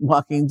 I was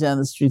walking down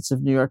the streets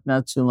of New York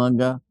not too long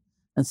ago,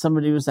 and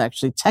somebody was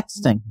actually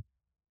texting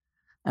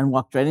and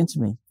walked right into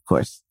me, of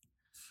course.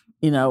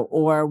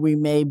 Or we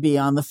may be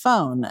on the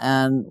phone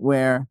and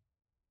we're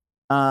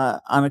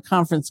on a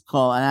conference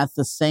call, and at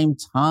the same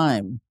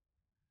time,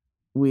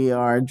 we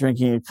are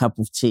drinking a cup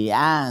of tea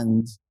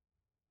and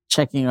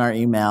checking our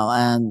email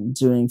and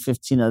doing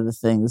 15 other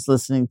things,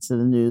 listening to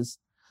the news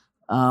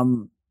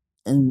in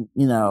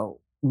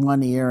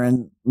one ear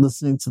and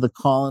listening to the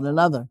call in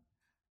another.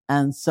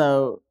 And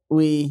so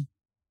we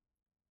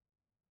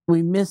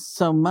miss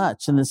so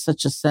much, and there's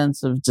such a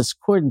sense of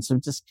discordance,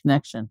 of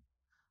disconnection,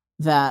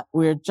 that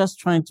we're just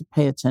trying to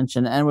pay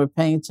attention, and we're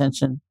paying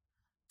attention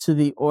to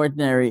the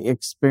ordinary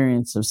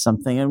experience of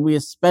something. And we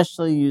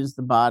especially use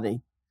the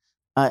body.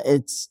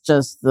 It's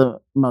just the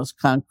most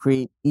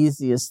concrete,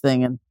 easiest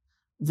thing. And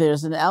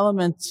there's an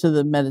element to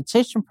the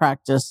meditation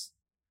practice,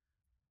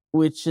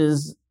 which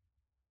is,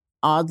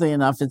 oddly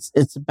enough,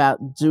 it's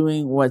about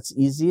doing what's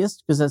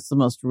easiest, because that's the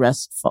most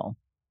restful.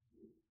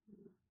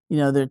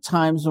 There are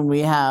times when we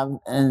have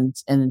an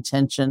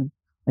intention,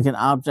 like an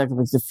object,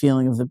 like the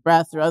feeling of the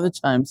breath, or other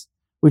times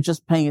we're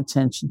just paying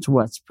attention to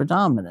what's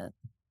predominant,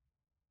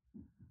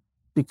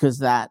 because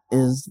that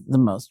is the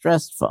most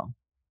restful.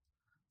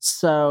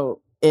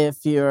 So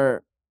if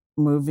you're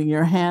moving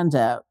your hand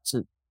out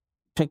to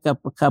pick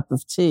up a cup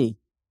of tea,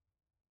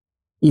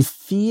 you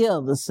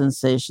feel the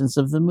sensations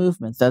of the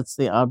movement. That's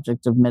the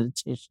object of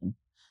meditation.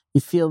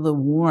 You feel the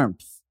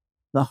warmth,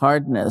 the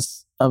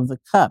hardness of the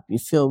cup. You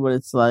feel what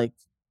it's like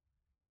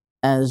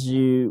as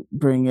you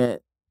bring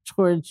it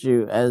towards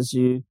you, as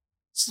you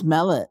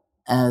smell it,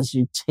 as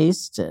you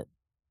taste it.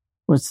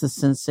 What's the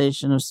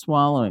sensation of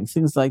swallowing?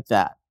 Things like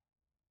that.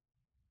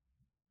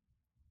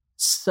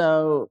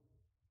 So,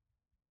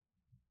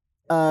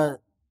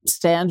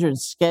 standard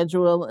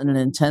schedule in an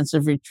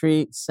intensive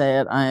retreat, say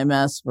at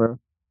IMS or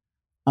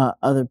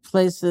other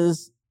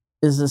places,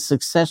 is a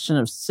succession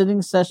of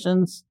sitting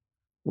sessions,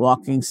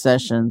 walking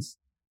sessions,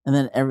 and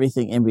then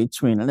everything in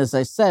between. And as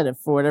I said, if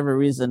for whatever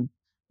reason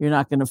you're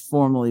not going to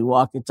formally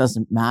walk, it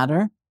doesn't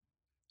matter.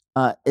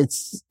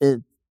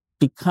 It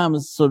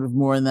becomes sort of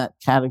more in that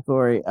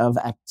category of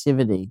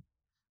activity,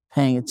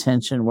 paying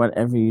attention,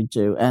 whatever you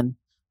do. And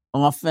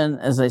often,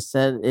 as I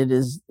said, it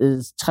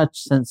is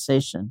touch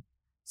sensation.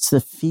 It's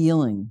the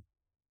feeling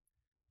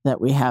that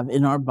we have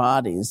in our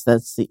bodies.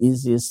 That's the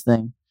easiest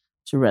thing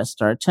to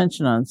rest our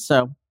attention on.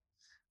 So,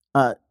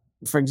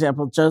 for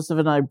example, Joseph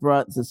and I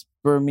brought this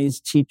Burmese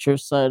teacher,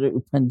 Sayadaw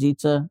U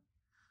Pandita,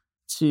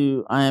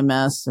 to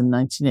IMS in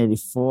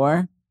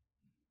 1984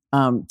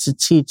 to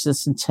teach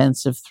this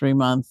intensive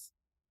 3-month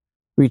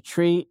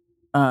retreat,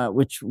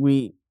 which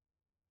we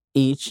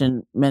each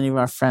and many of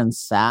our friends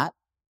sat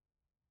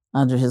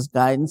under his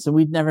guidance, and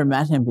we'd never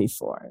met him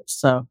before.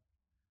 So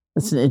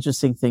that's an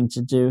interesting thing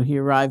to do. He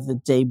arrived the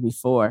day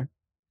before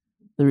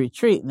the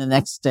retreat, and the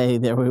next day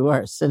there we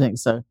were sitting.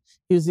 So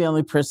he was the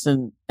only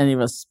person any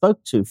of us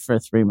spoke to for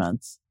 3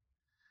 months.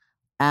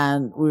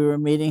 And we were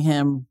meeting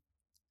him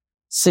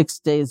 6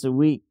 days a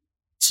week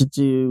to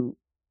do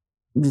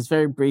these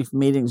very brief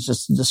meetings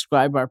just to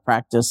describe our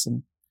practice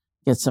and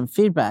get some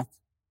feedback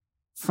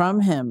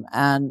from him.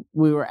 And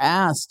we were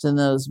asked in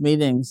those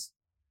meetings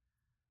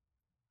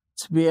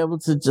to be able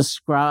to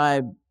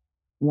describe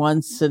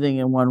one sitting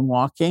and one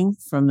walking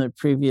from the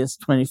previous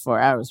 24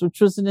 hours,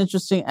 which was an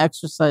interesting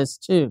exercise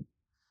too,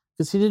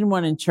 because he didn't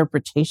want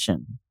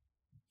interpretation.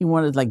 He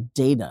wanted like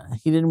data.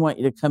 He didn't want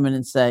you to come in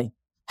and say,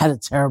 had a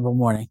terrible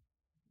morning.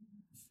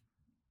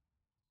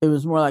 It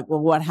was more like,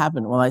 well, what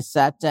happened? Well, I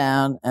sat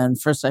down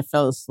and first I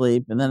fell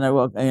asleep and then I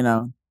woke,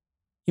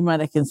 he might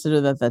not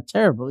consider that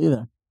terrible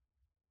either.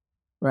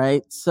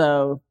 Right?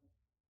 So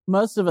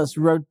most of us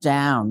wrote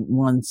down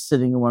one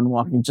sitting and one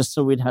walking just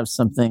so we'd have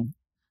something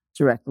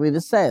directly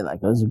to say,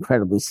 like I was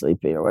incredibly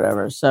sleepy or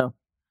whatever. So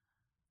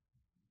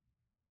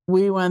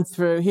we went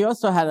through, he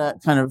also had a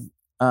kind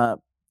of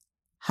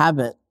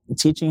habit, a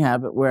teaching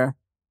habit, where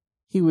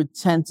he would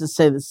tend to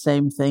say the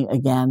same thing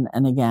again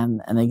and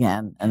again and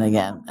again and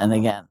again and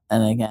again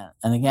and again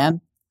and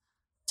again,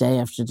 day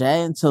after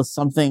day, until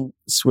something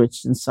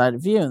switched inside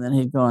of you, and then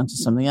he'd go on to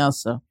something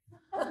else. So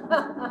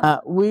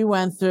we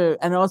went through,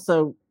 and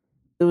also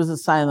it was a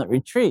silent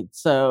retreat,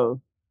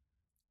 so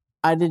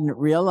I didn't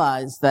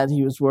realize that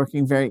he was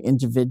working very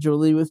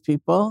individually with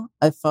people.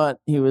 I thought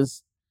he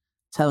was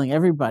telling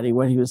everybody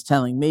what he was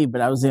telling me,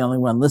 but I was the only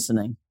one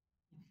listening,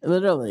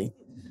 literally,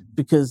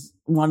 because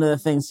one of the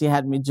things he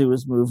had me do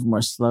was move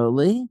more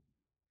slowly.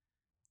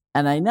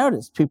 And I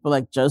noticed people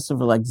like Joseph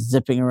were like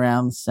zipping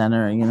around the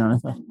center, and I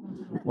thought,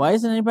 why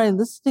isn't anybody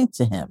listening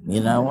to him?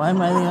 Why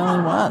am I the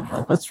only one?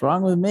 Like, what's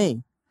wrong with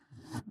me?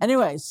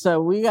 Anyway, so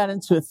we got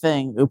into a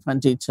thing, U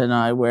Pandita and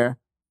I, where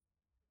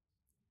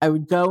I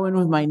would go in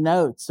with my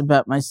notes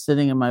about my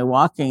sitting and my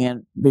walking,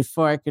 and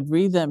before I could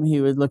read them,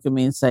 he would look at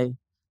me and say,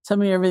 tell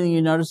me everything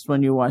you noticed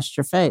when you washed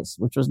your face,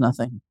 which was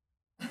nothing.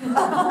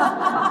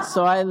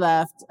 So I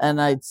left,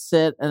 and I'd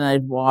sit and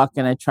I'd walk,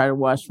 and I'd try to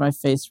wash my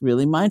face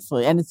really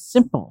mindfully. And it's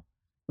simple,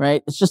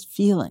 right? It's just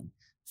feeling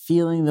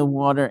the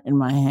water in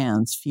my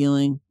hands,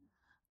 feeling,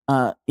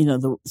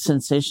 the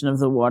sensation of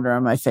the water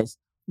on my face.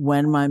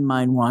 When my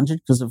mind wandered,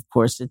 because of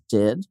course it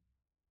did,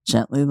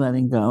 gently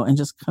letting go and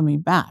just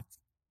coming back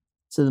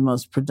to the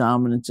most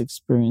predominant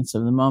experience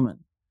of the moment.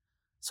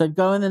 So I'd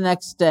go in the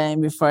next day,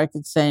 and before I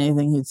could say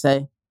anything, he'd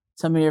say,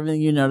 tell me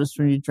everything you noticed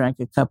when you drank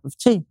a cup of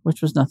tea,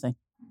 which was nothing.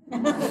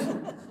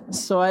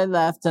 So I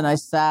left, and I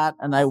sat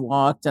and I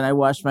walked and I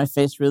washed my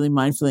face really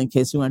mindfully in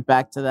case he went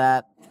back to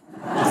that.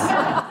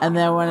 And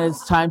then when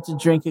it's time to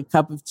drink a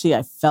cup of tea,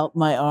 I felt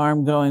my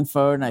arm going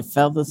forward, and I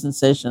felt the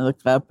sensation of the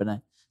cup, and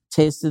I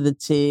tasted the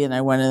tea, and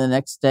I went in the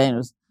next day, and it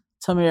was,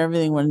 tell me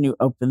everything when you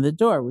opened the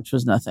door, which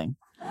was nothing.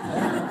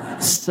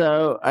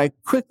 So I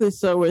quickly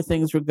saw where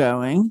things were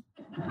going.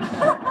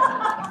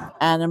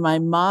 And in my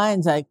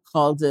mind, I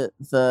called it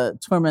the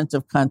torment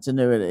of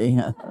continuity.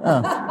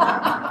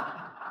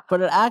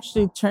 But it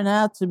actually turned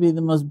out to be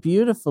the most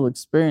beautiful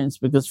experience,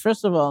 because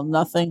first of all,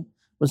 nothing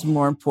was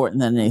more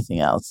important than anything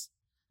else.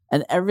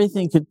 And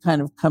everything could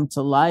kind of come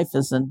to life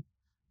as an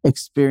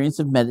experience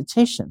of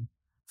meditation.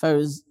 If I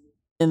was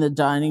in the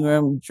dining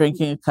room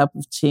drinking a cup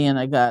of tea and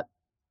I got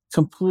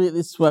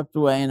completely swept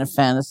away in a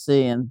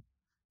fantasy and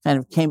kind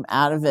of came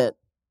out of it,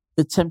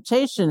 the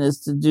temptation is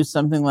to do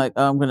something like,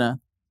 I'm going to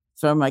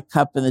throw my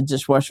cup in the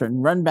dishwasher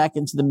and run back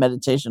into the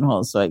meditation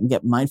hall so I can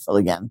get mindful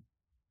again.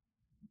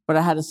 But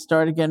I had to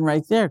start again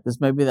right there,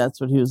 because maybe that's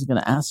what he was going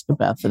to ask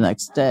about the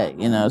next day,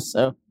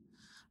 So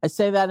I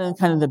say that in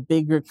kind of the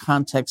bigger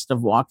context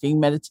of walking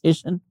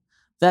meditation.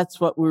 That's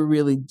what we're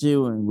really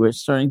doing. We're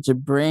starting to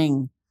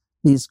bring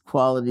these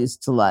qualities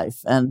to life.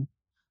 And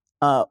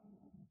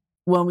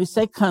when we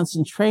say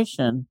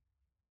concentration,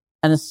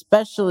 and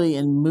especially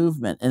in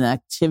movement and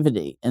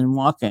activity and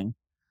walking,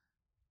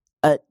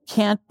 it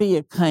can't be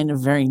a kind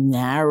of very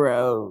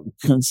narrow,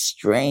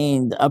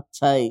 constrained,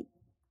 uptight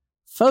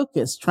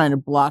focus trying to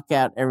block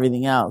out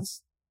everything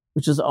else,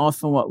 which is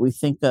often what we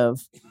think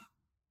of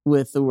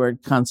with the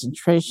word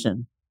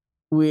concentration.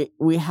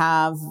 We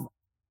have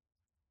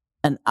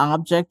an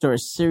object or a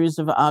series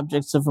of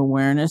objects of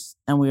awareness,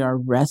 and we are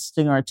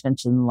resting our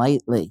attention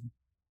lightly.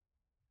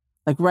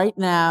 Like right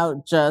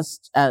now,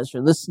 just as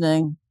you're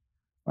listening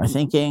or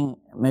thinking,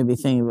 maybe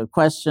thinking of a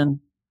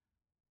question,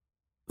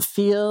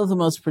 feel the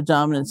most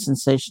predominant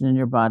sensation in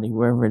your body,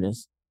 wherever it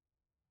is,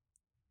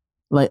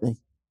 lightly.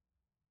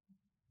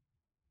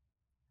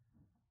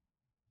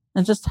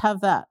 And just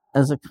have that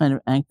as a kind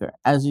of anchor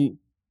as you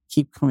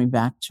keep coming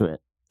back to it.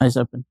 Eyes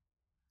open.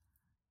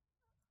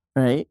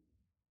 Right?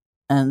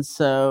 And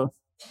so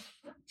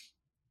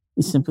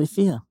you simply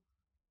feel.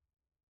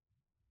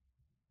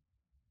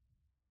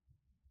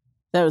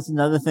 That was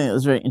another thing that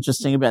was very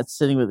interesting about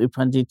sitting with U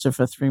Pandita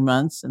for 3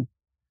 months and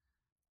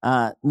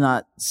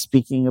not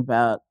speaking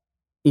about,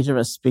 each of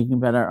us speaking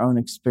about our own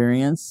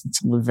experience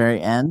until the very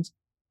end,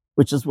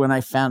 which is when I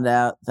found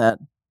out that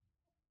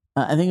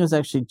I think it was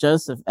actually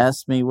Joseph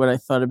asked me what I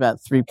thought about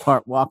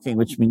 3-part walking,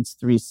 which means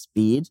 3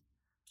 speed,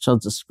 which I'll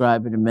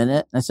describe in a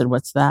minute. And I said,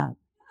 what's that?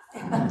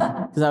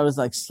 Because I was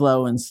like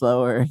slow and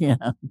slower,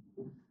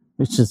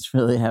 which is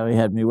really how he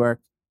had me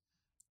work.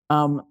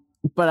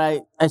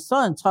 But I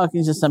saw in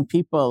talking to some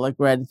people, like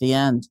right at the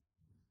end,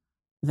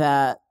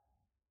 that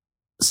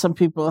some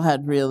people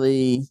had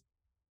really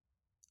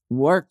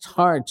worked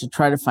hard to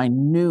try to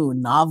find new,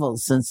 novel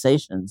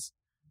sensations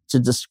to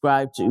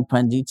describe to U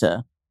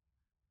Pandita.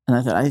 And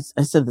I thought,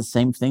 I said the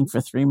same thing for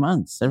 3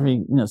 months,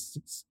 every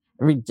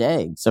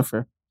day, except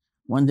for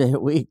 1 day a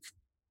week.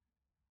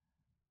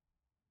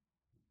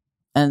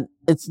 And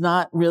it's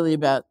not really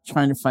about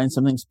trying to find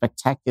something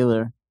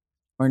spectacular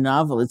or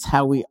novel. It's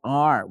how we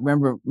are.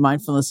 Remember,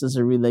 mindfulness is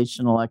a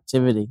relational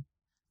activity.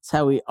 It's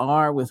how we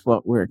are with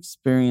what we're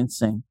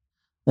experiencing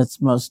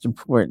that's most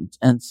important.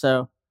 And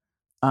so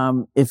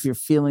if you're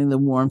feeling the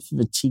warmth of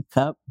a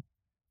teacup,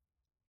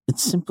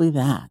 Simply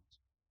that.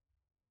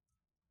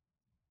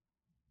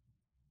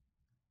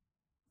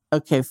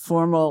 Okay,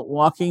 formal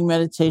walking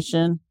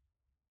meditation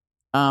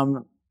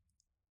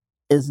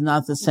is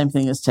not the same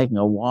thing as taking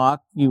a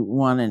walk. You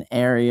want an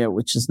area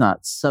which is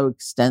not so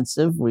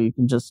extensive where you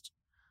can just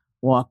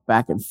walk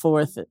back and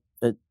forth. It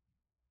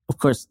of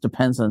course,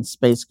 depends on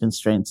space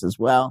constraints as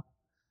well.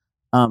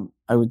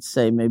 I would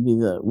say maybe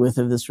the width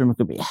of this room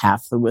could be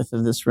half the width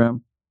of this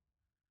room.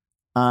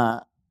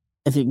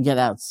 If you can get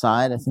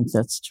outside, I think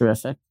that's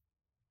terrific.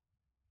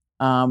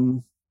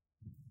 The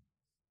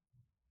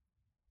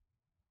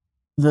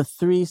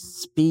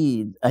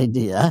 3-speed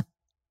idea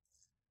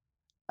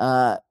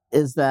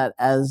is that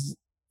as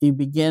you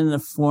begin a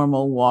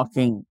formal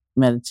walking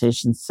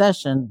meditation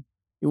session,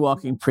 you're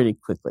walking pretty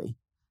quickly.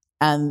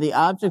 And the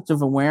object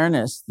of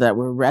awareness that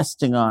we're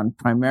resting on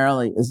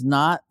primarily is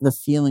not the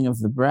feeling of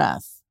the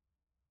breath,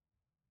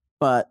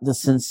 but the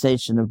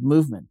sensation of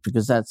movement,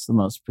 because that's the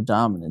most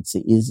predominant. It's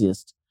the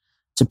easiest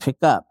to pick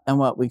up. And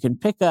what we can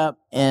pick up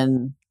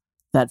in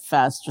that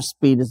faster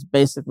speed is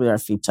basically our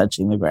feet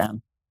touching the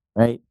ground,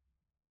 right?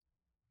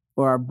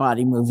 Or our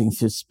body moving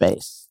through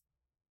space.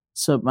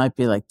 So it might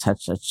be like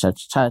touch, touch,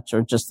 touch, touch,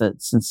 or just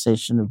that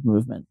sensation of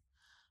movement.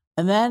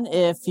 And then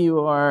if you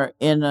are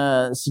in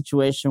a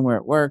situation where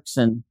it works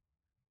and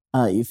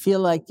you feel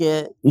like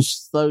it, you should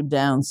slow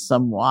down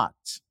somewhat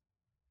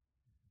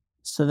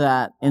so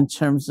that in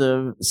terms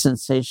of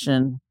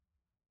sensation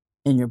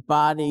in your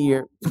body,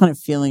 you're kind of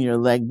feeling your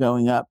leg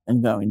going up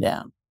and going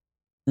down,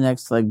 the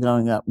next leg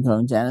going up and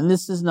going down. And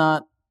this is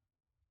not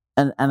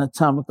an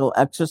anatomical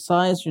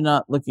exercise. You're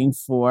not looking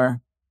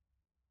for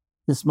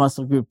this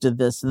muscle group did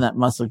this and that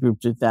muscle group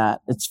did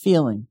that. It's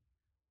feeling.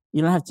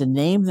 You don't have to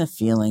name the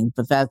feeling,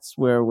 but that's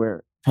where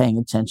we're paying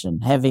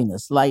attention.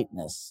 Heaviness,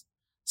 lightness,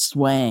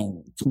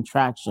 swaying,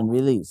 contraction,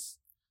 release,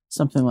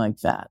 something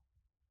like that.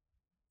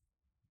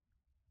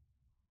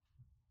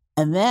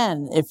 And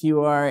then if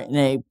you are in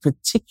a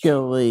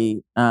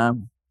particularly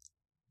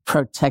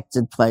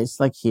protected place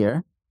like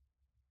here,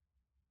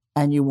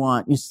 and you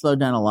slow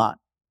down a lot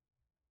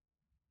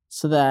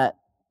so that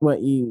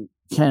what you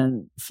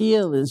can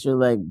feel is your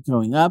leg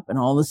going up and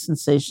all the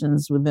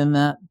sensations within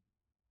that,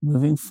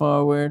 moving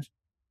forward,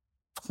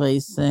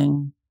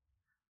 placing,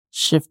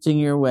 shifting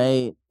your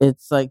weight.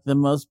 It's like the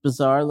most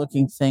bizarre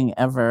looking thing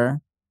ever.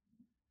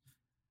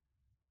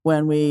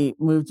 When we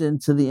moved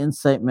into the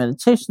Insight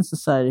Meditation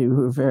Society, we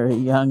were very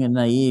young and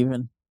naive.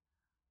 And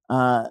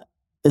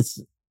it's,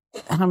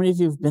 how many of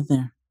you have been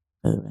there,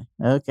 by the way?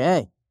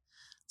 Okay.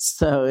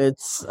 So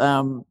it's,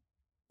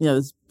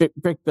 this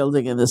brick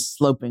building and this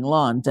sloping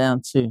lawn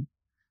down to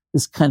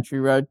this country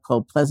road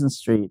called Pleasant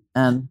Street.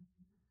 And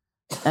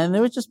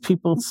there were just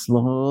people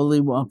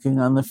slowly walking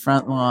on the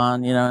front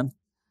lawn,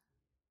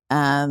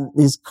 and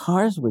these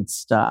cars would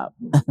stop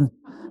and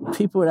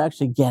people would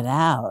actually get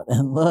out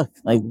and look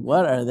like,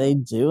 what are they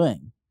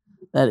doing?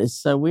 That is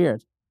so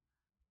weird.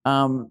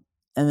 And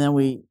then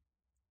we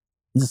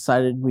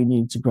decided we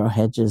needed to grow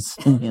hedges,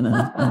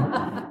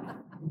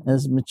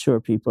 as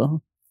mature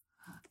people.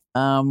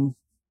 So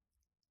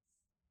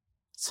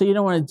you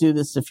don't want to do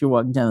this if you're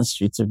walking down the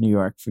streets of New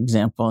York, for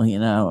example, or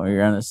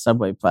you're on a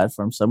subway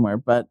platform somewhere.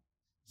 But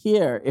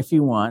here, if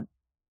you want,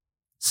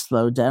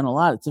 slow down a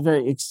lot. It's a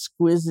very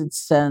exquisite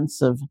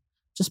sense of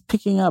just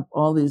picking up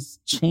all these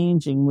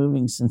changing,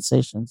 moving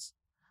sensations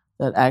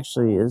that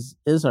actually is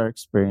our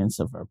experience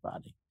of our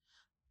body.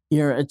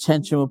 Your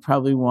attention will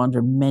probably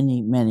wander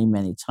many, many,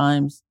 many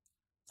times.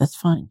 That's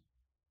fine.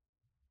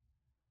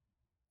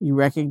 You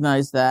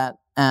recognize that,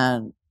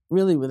 and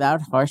really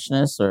without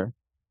harshness or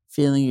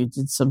feeling you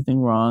did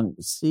something wrong,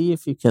 see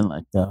if you can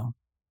let go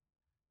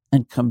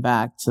and come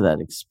back to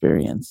that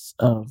experience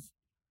of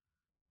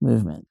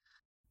movement.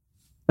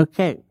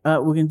 Okay, we're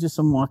going to do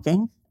some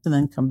walking and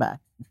then come back,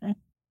 okay?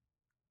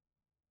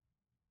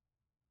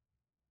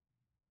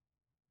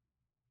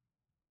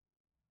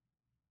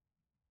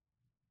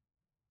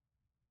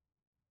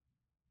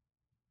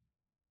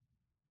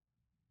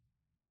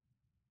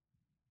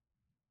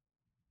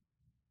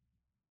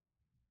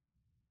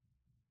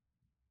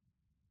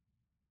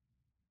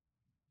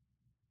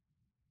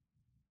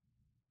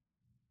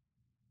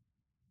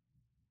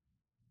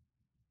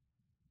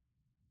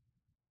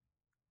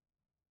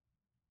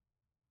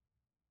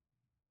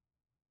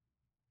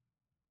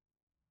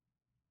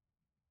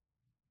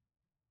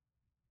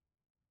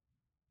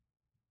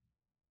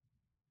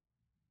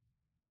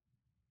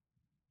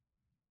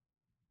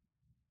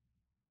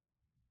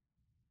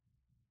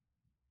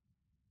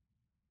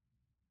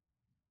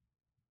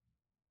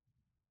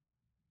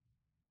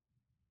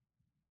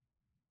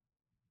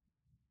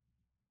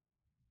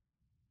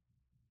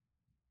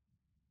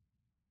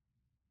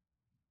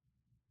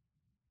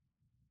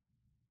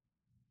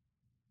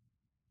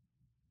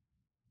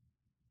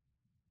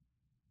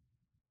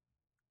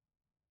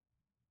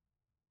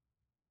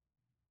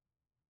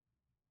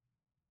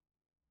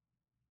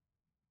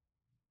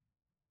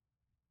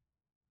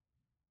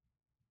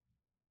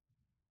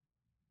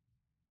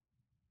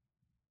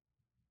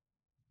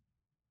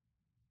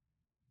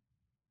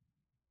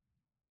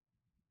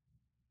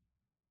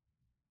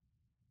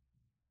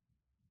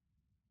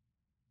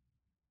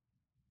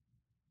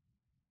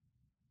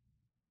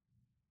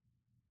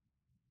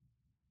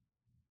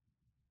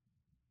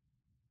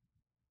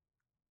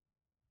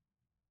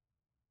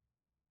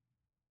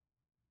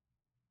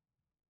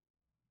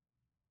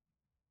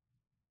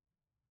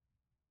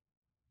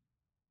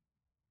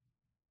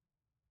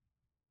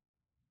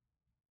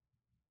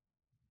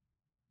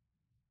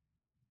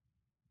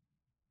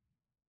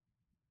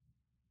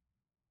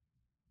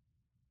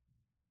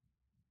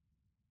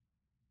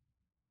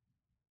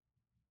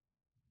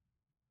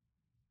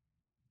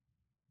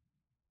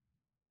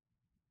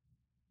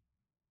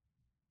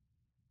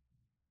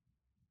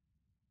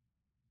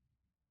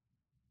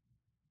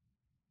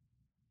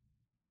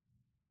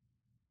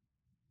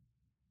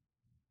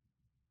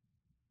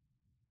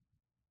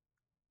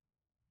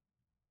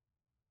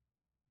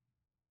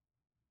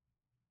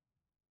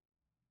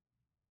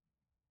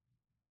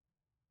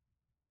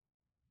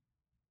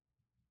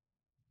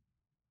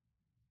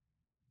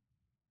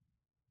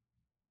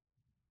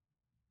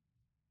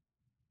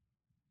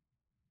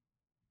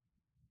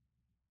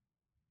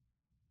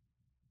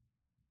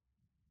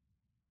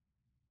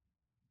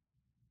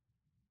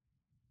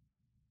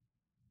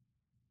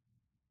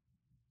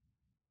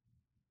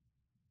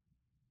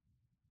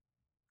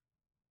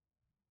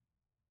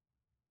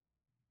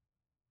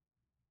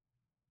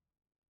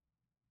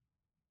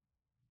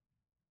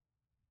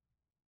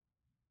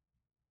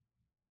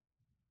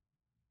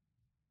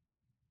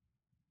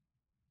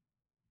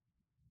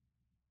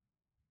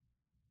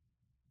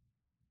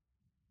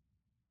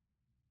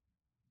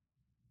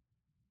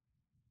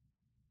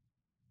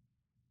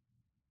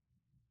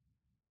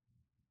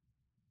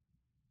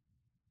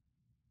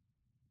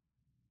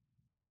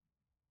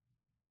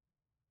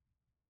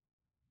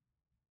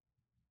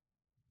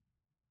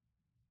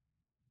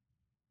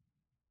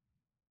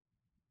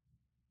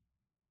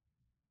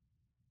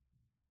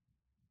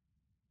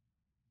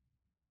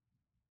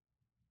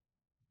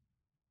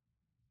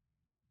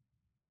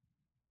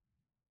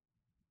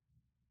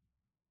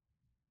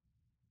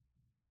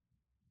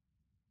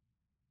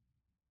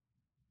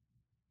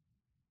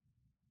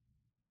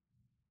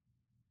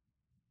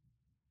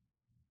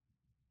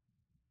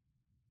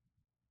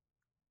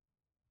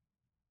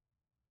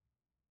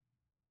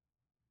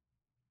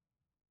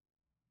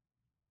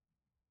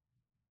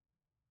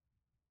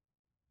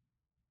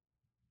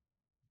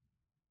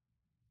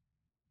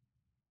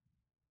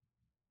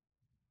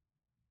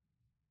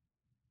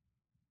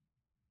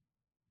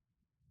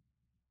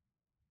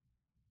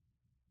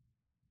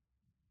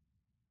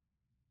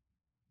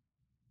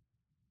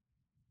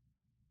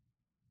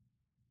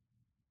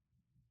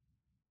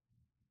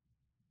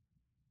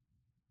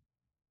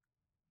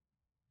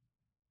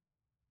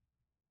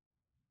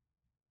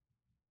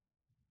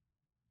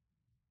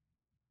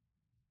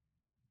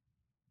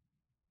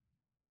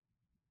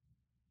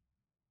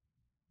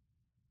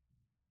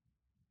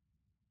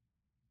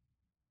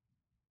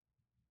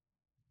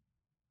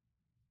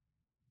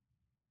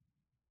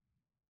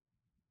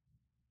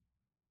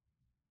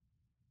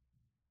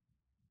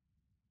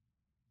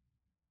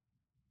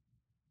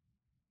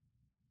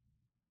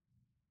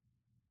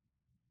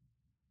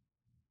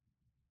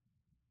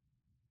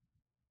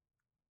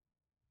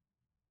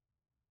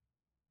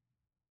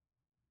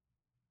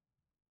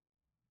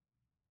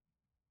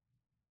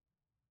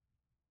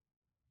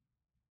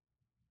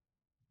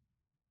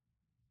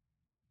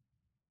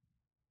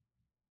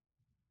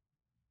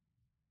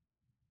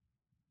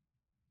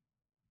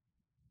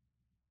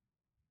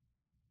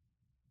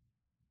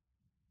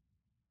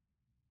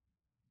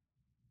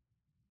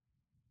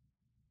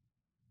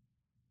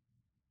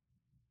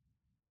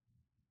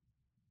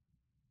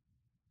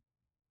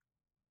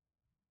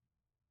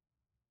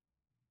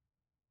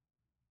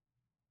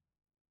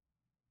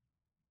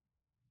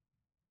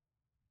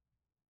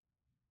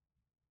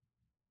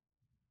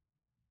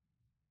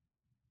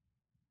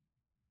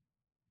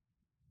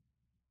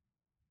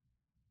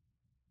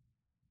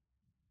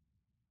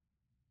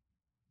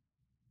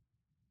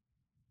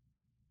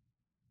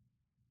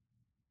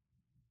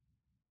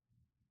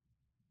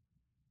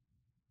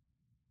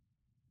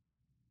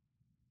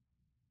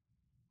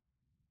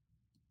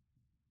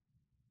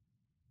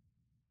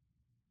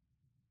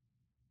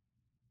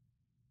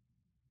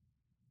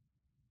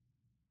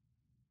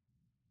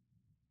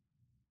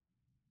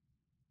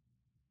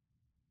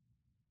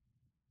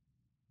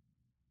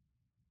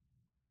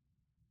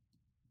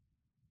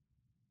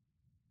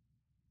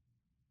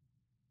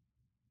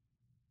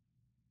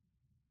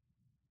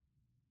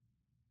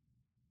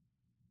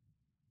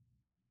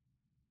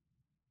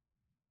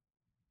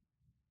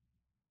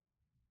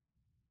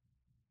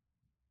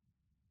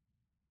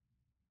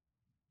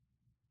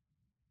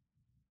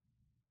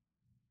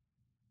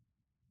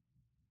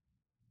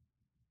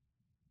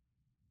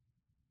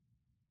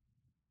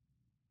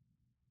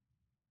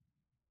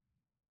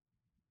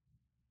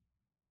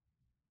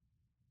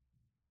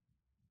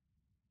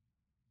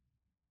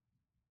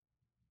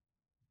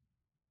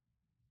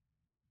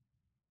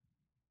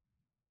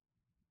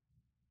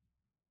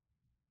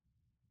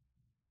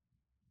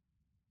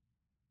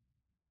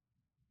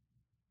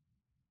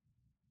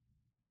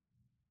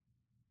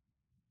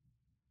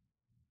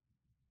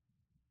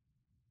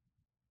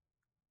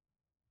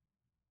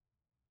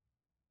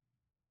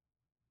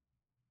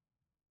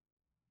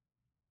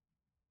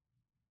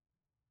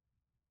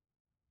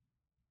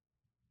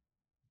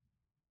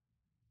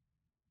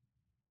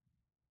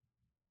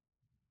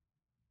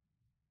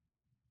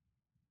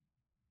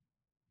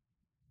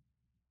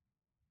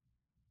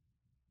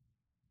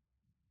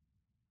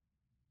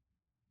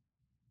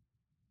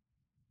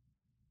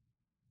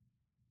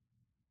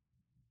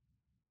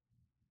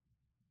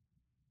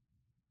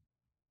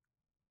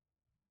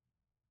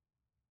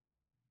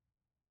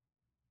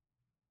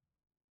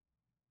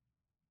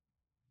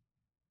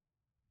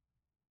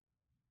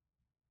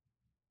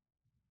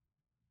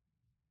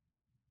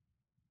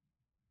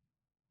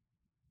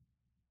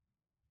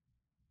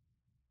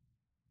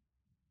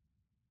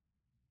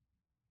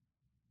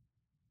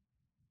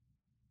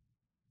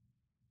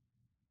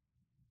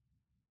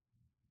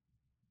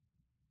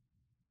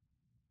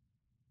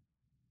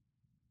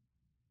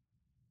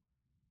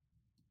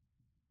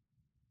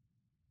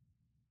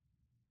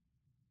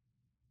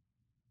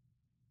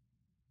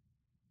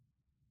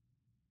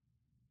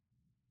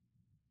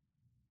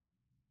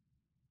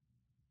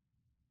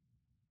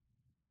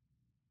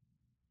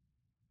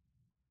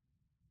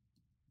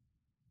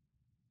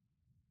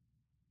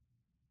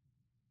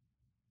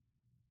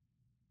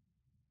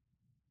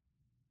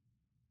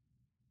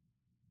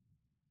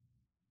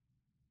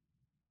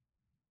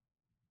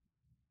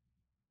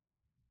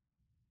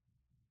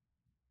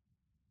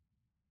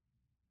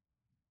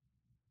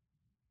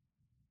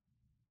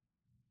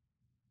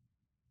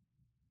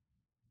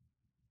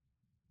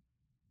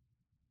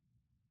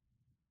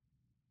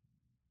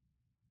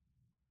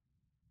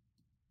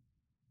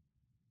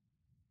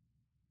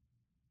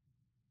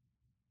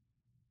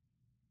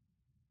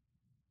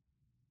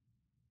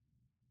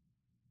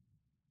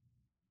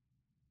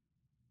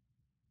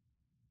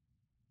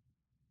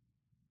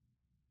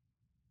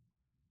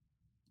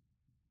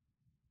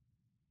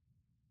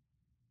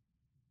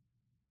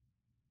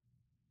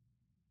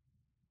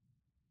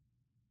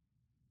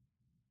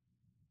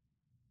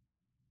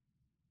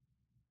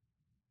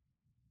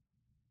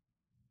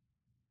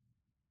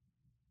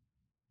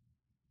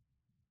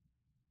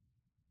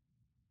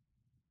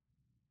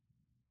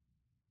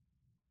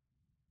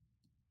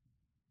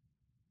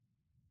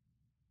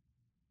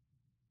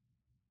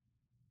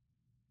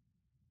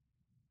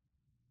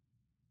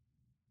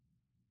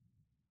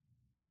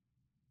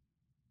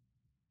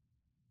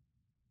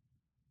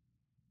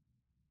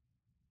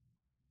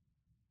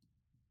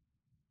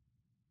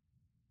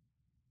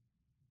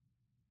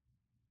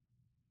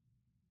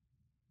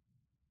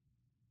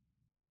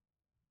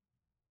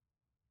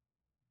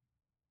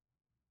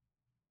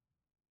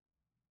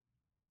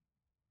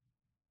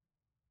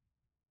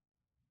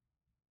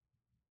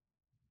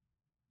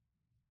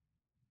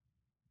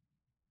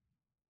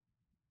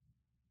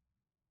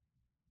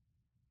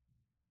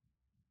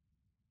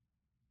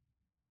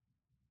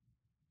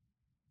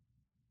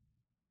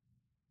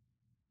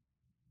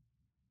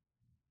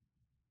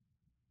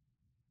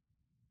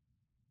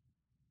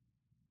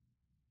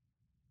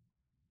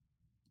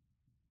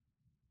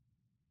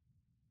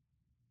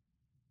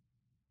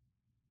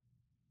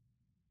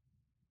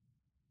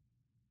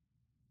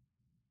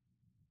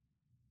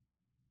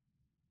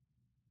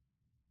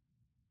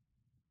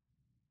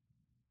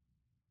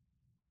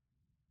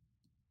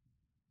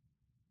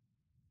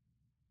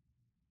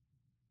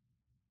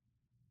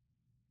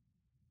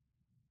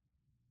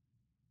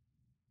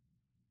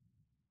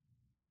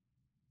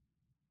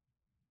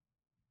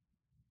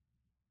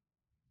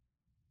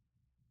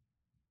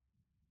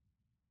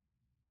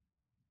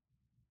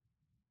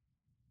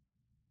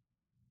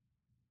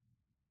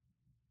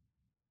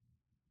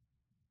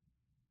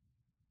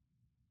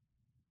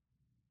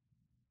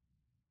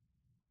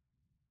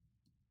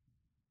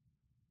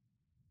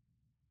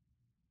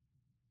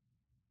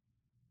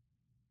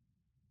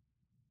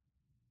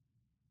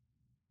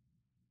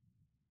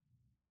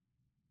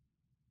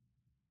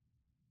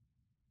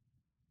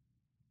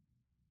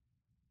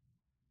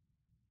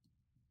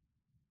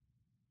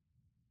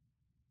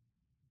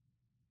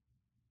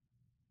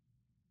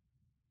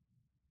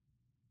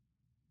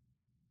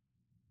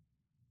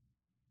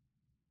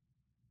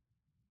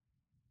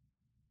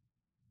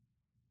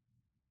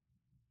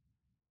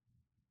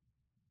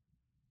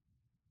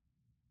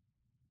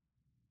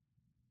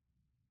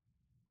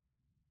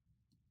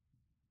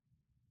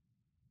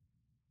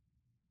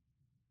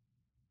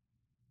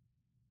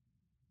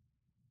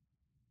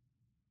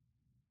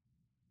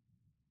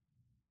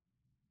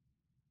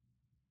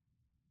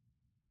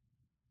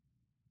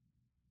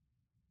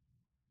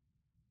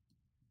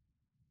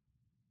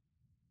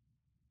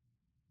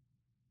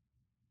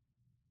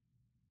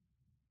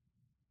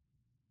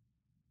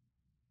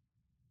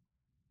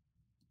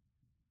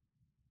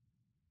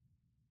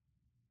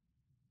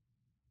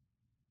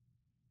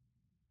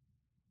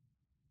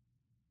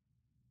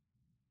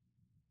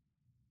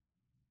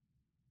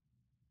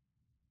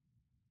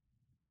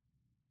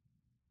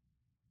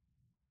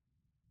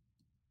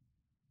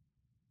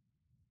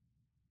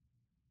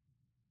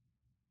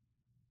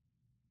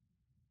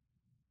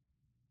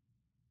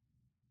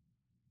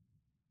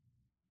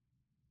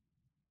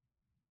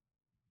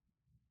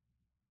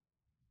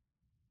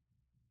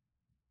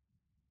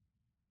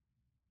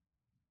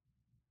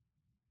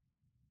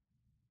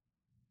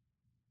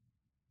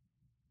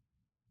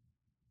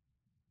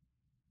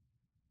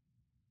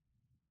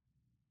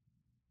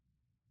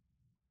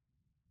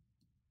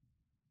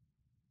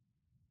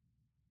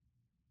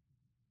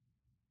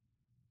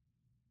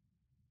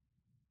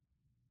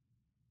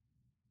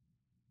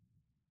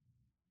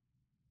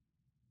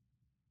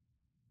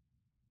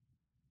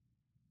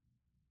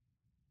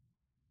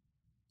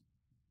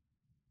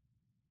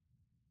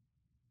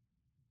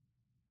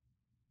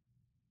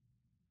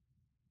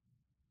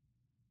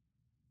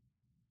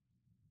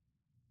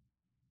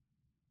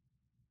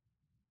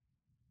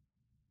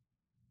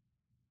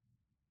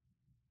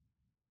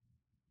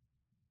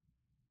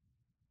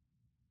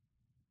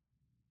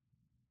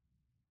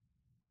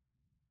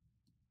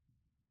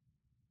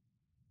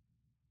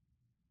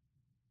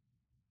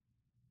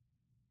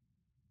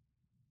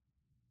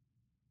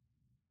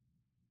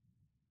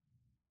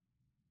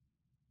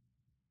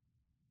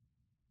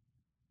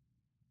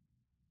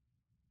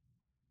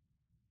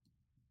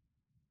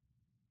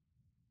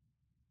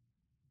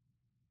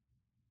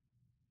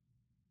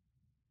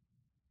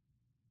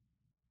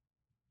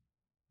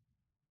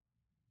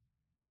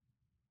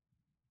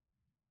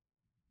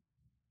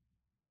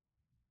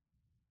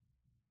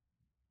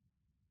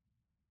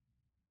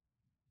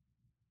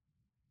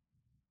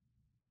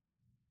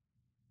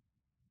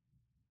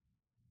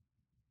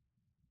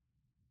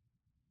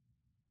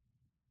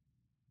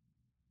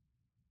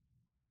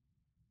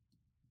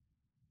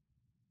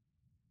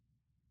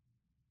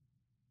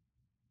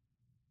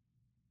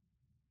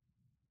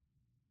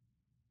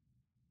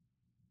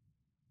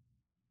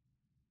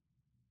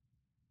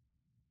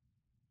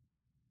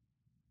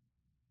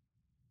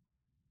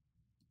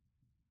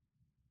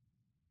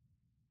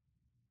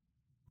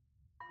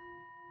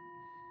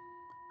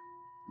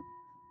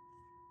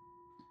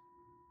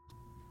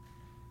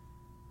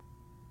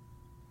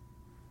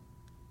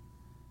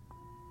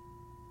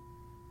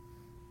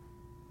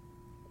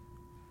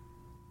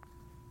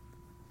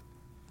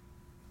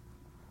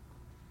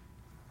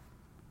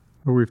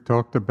 Well, we've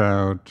talked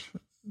about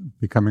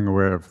becoming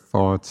aware of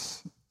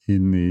thoughts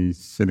in the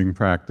sitting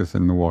practice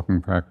and the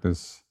walking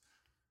practice,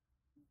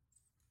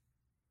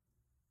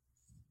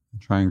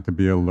 trying to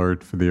be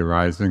alert for the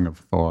arising of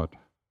thought,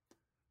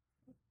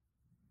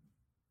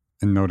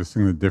 and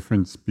noticing the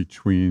difference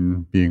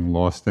between being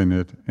lost in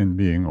it and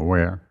being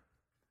aware.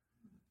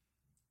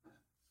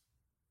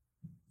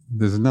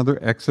 There's another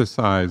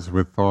exercise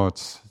with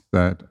thoughts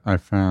that I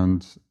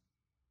found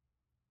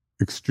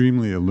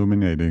extremely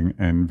illuminating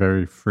and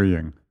very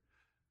freeing.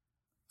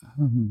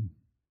 And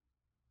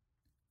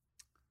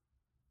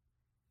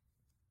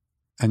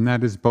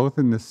that is both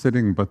in the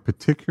sitting, but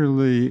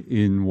particularly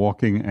in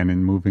walking and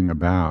in moving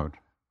about.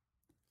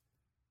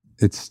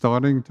 It's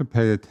starting to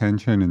pay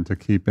attention and to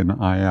keep an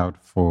eye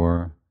out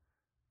for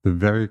the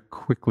very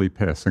quickly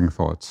passing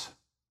thoughts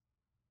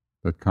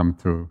that come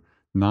through.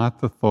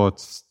 Not the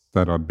thoughts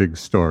that are big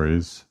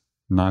stories,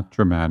 not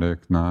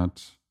dramatic,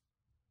 not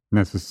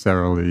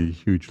necessarily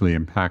hugely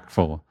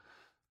impactful,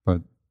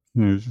 but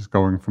just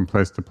going from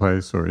place to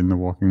place, or in the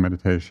walking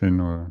meditation,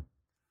 or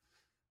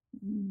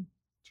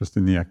just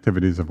in the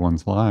activities of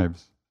one's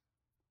lives.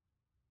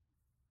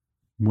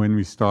 When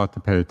we start to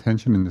pay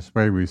attention in this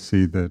way, we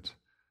see that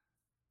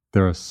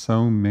there are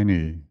so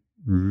many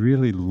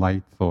really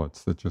light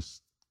thoughts that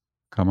just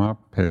come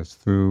up, pass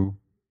through,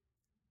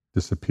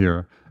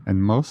 disappear,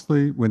 and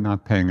mostly we're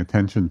not paying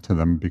attention to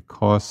them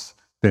because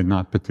they're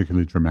not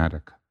particularly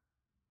dramatic.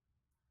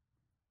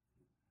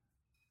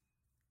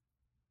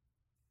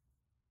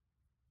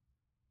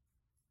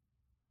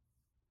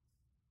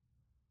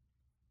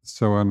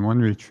 So on one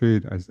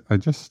retreat, I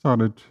just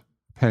started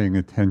paying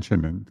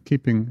attention and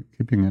keeping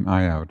an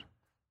eye out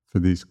for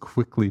these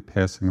quickly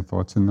passing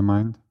thoughts in the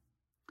mind.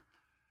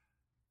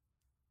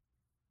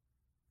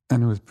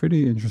 And it was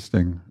pretty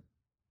interesting.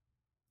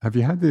 Have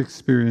you had the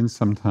experience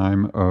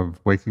sometime of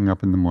waking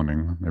up in the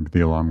morning, maybe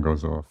the alarm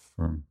goes off,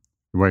 or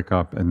you wake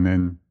up and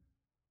then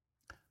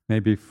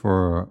maybe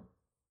for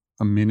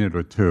a minute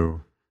or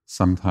two,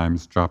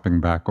 sometimes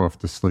dropping back off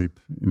to sleep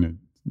in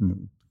a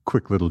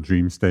quick little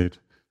dream state,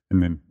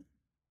 and then,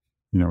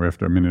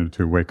 after a minute or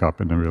two, wake up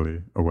and are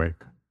really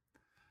awake.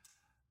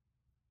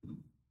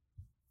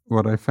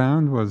 What I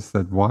found was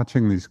that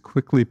watching these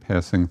quickly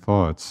passing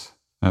thoughts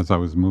as I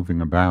was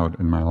moving about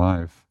in my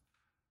life,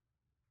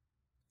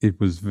 it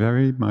was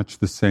very much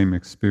the same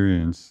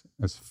experience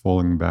as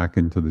falling back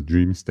into the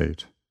dream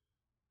state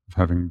of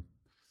having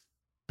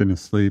been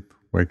asleep,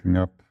 waking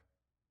up,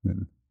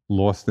 and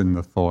lost in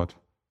the thought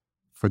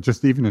for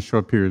just even a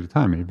short period of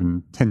time,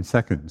 even 10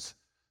 seconds.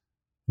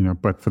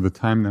 But for the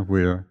time that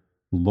we're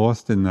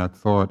lost in that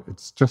thought,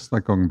 it's just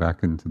like going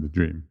back into the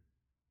dream.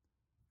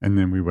 And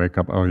then we wake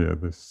up, oh yeah,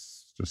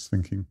 this just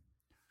thinking.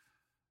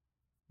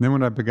 Then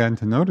what I began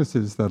to notice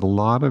is that a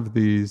lot of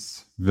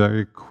these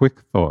very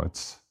quick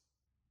thoughts,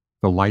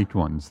 the light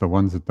ones, the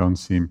ones that don't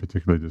seem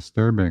particularly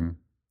disturbing,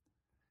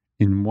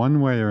 in one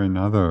way or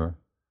another,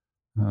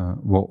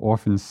 were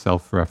often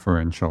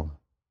self-referential.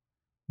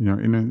 In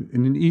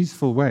an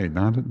easeful way,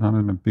 not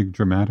in a big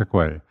dramatic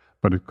way,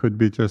 but it could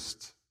be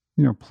just,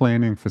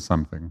 planning for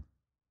something,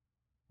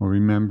 or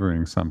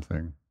remembering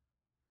something,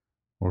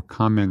 or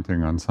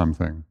commenting on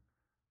something.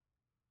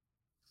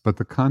 But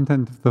the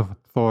content of the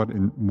thought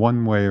in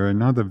one way or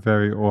another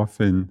very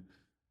often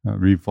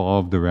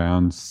revolved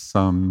around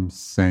some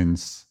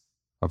sense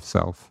of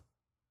self.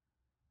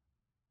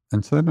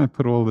 And so then I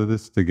put all of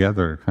this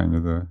together, kind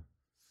of the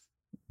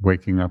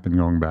waking up and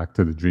going back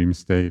to the dream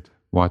state,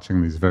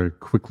 watching these very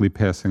quickly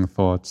passing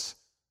thoughts,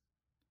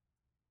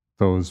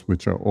 those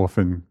which are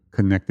often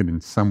connected in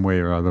some way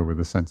or other with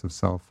a sense of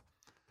self.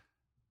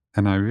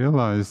 And I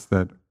realized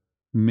that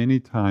many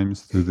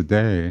times through the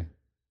day,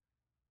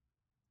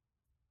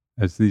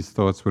 as these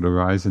thoughts would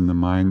arise in the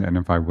mind, and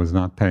if I was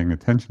not paying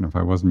attention, if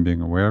I wasn't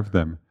being aware of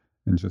them,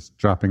 and just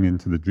dropping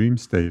into the dream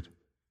state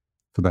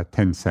for that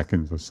 10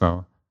 seconds or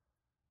so,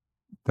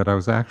 that I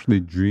was actually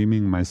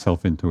dreaming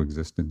myself into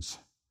existence.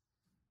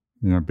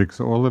 Because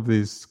all of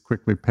these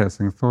quickly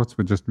passing thoughts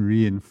were just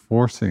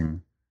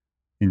reinforcing,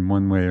 in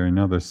one way or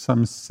another,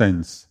 some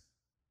sense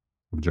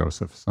of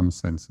Joseph, some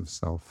sense of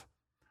self.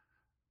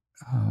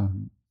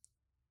 And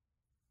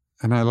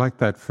I like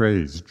that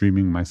phrase,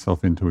 dreaming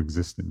myself into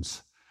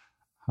existence.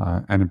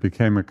 And it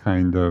became a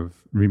kind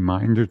of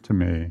reminder to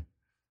me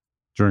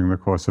during the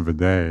course of a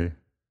day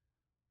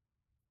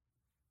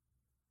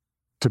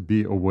to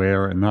be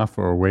aware enough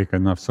or awake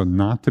enough so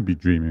not to be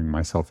dreaming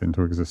myself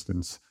into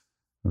existence.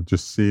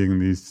 Just seeing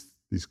these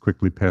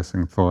quickly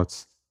passing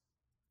thoughts,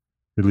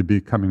 really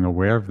becoming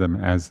aware of them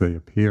as they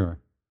appear.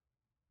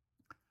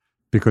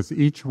 Because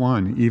each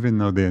one, even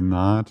though these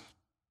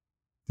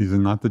are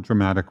not the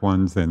dramatic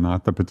ones, they're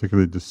not the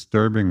particularly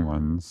disturbing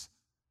ones,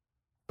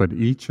 but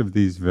each of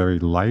these very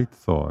light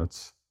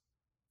thoughts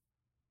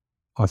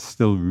are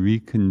still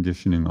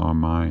reconditioning our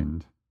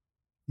mind,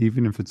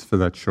 even if it's for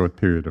that short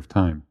period of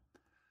time.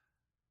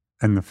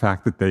 And the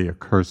fact that they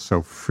occur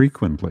so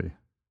frequently,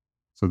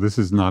 so this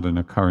is not an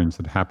occurrence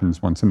that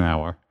happens once an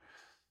hour.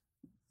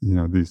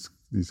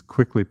 These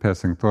quickly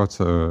passing thoughts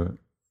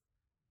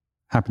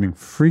happening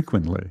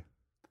frequently.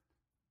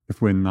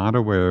 If we're not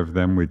aware of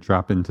them, we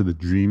drop into the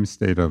dream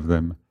state of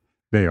them.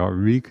 They are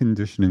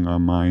reconditioning our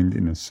mind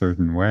in a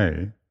certain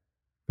way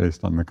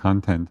based on the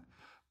content.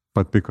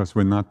 But because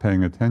we're not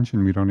paying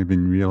attention, we don't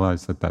even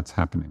realize that that's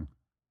happening.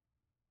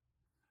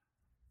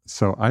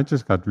 So I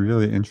just got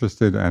really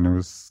interested, and it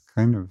was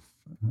kind of,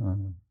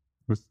 it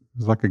was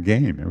like a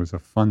game. It was a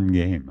fun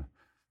game,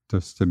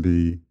 just to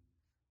be,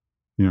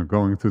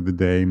 going through the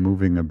day,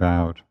 moving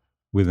about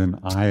with an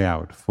eye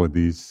out for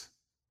these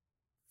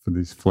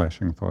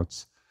flashing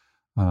thoughts.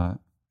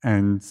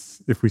 And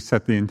if we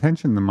set the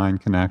intention, the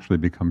mind can actually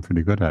become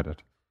pretty good at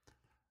it.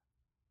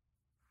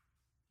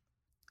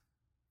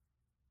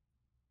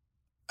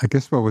 I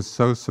guess what was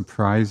so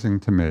surprising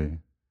to me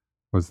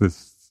was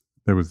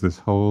there was this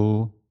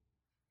whole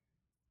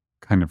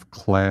kind of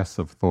class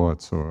of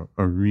thoughts or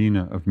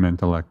arena of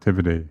mental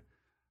activity,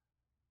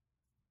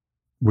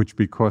 which,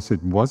 because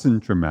it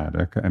wasn't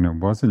dramatic and it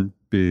wasn't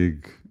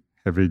big,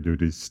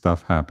 heavy-duty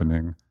stuff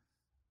happening,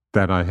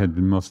 that I had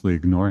been mostly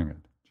ignoring it,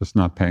 just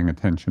not paying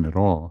attention at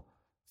all,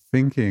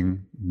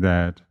 thinking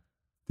that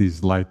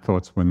these light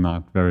thoughts were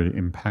not very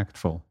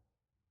impactful.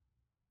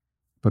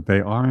 But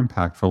they are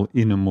impactful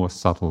in a more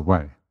subtle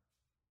way.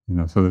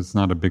 So there's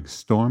not a big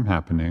storm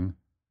happening,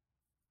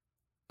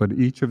 but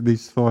each of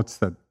these thoughts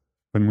that,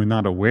 when we're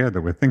not aware that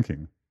we're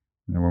thinking,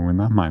 when we're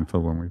not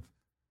mindful, when we've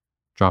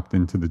dropped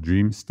into the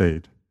dream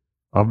state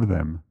of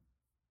them,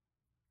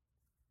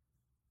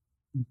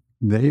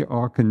 they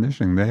are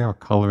conditioning, they are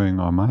coloring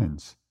our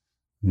minds,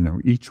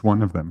 each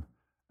one of them.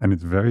 And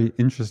it's very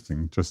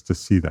interesting just to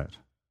see that,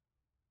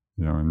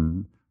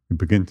 and we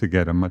begin to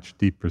get a much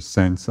deeper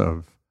sense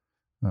of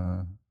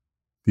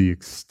the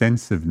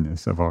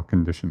extensiveness of our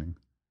conditioning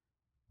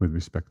with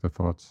respect to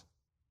thoughts.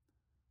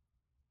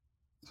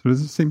 So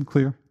does it seem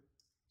clear?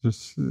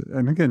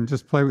 And again,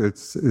 just play with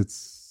it.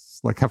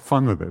 It's like, have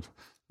fun with it.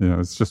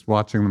 It's just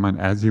watching the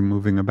mind as you're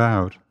moving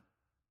about.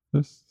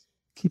 Just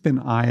keep an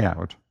eye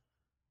out,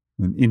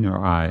 an inner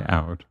eye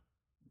out,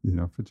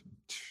 like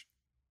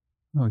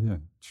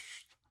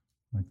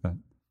that.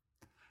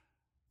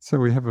 So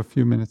we have a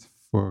few minutes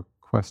for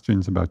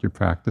questions about your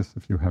practice,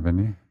 if you have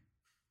any.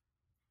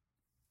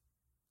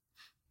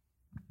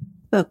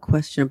 A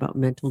question about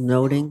mental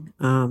noting.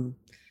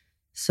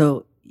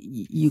 So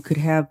you could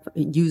have,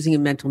 using a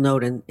mental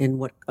note, and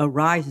what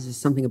arises is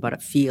something about a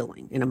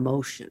feeling, an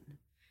emotion.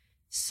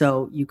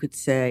 So you could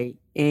say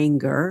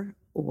anger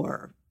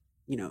or,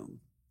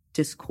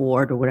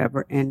 discord or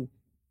whatever, and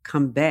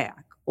come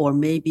back. Or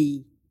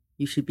maybe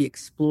you should be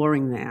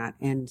exploring that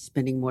and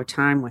spending more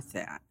time with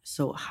that.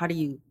 So how do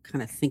you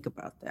kind of think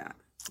about that?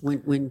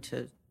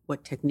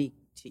 What technique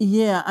to use?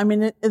 Yeah, I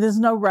mean, there's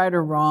no right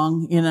or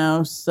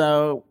wrong,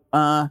 so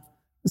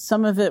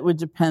some of it would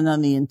depend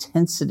on the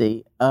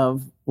intensity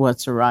of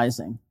what's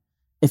arising.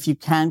 If you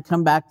can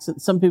come back to,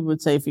 some people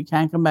would say, if you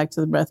can't come back to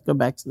the breath, go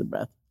back to the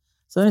breath.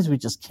 Sometimes we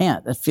just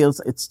can't. It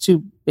feels it's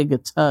too big a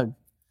tug.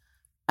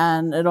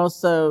 And it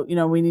also,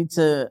 we need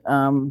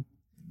to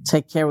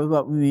take care with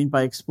what we mean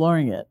by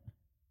exploring it.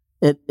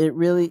 It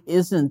really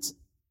isn't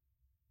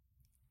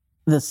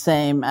the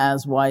same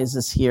as, why is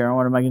this here and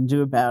what am I going to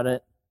do about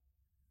it?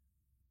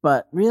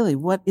 But really,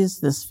 what is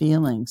this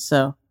feeling?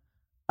 So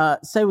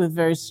say with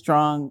very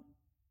strong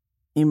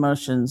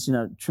emotions,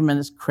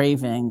 tremendous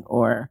craving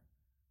or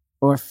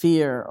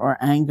fear or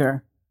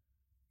anger,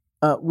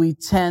 we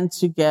tend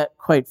to get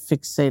quite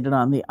fixated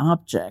on the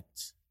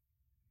object.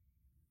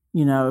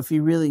 If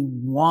you really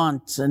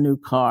want a new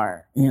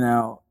car,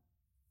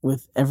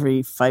 with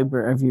every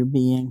fiber of your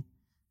being,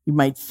 you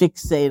might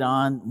fixate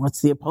on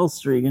what's the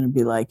upholstery going to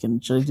be like,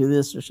 and should I do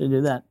this or should I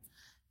do that?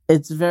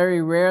 It's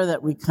very rare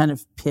that we kind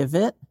of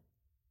pivot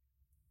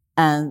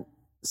and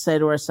say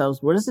to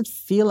ourselves, what does it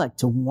feel like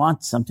to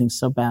want something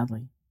so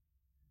badly?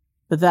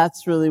 But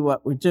that's really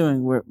what we're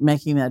doing. We're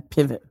making that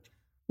pivot.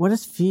 What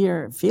does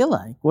fear feel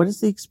like? What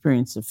is the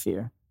experience of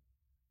fear?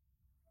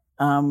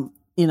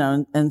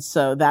 And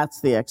so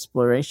that's the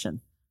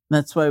exploration.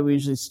 That's why we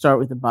usually start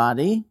with the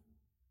body.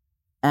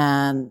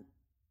 And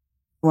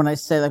when I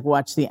say, like,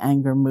 watch the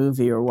anger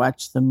movie or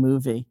watch the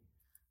movie,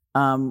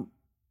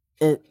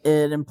 it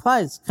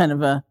implies kind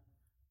of a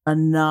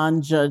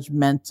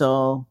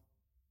non-judgmental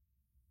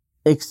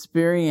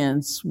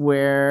experience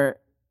where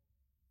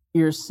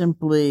you're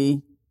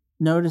simply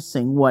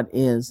noticing what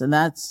is. And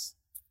that's,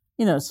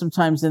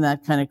 sometimes in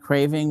that kind of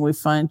craving, we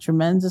find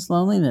tremendous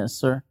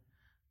loneliness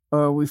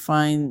or we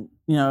find,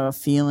 a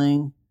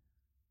feeling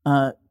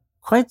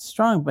quite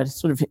strong, but it's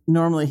sort of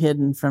normally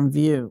hidden from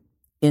view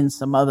in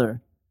some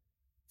other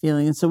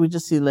feeling. And so we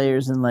just see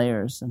layers and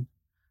layers. And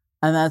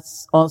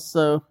that's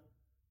also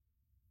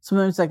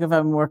sometimes, like, if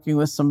I'm working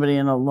with somebody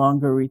in a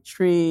longer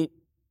retreat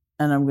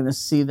and I'm going to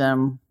see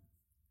them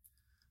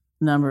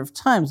a number of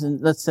times, and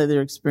let's say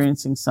they're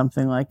experiencing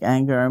something like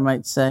anger, I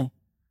might say,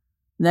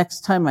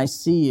 next time I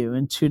see you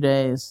in 2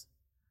 days,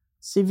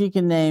 see if you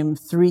can name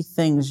 3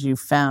 things you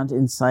found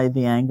inside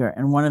the anger.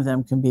 And one of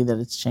them can be that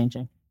it's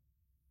changing.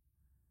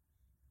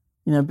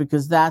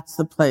 Because that's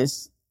the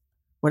place,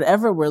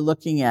 whatever we're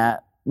looking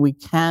at, we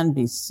can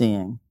be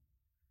seeing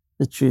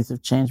the truth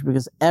of change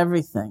because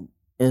everything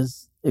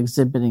is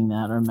exhibiting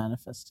that or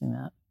manifesting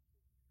that.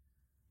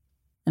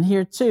 And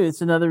here too,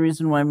 it's another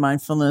reason why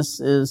mindfulness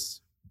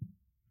is,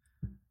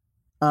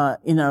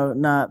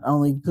 not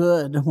only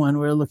good when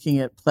we're looking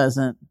at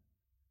pleasant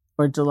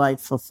or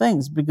delightful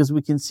things, because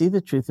we can see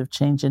the truth of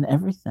change in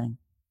everything.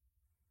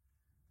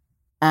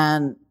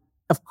 And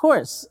of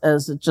course,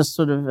 as just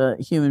sort of a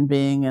human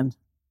being and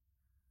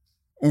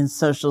in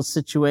social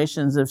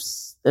situations,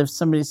 if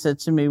somebody said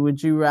to me,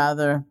 would you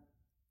rather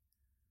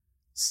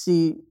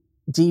see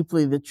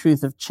deeply the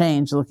truth of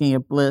change looking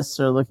at bliss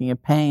or looking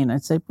at pain?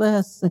 I'd say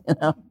bliss,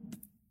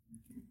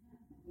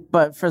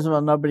 But first of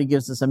all, nobody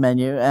gives us a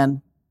menu,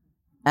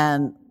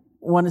 and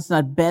one is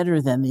not better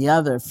than the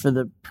other for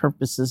the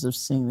purposes of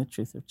seeing the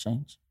truth of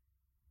change.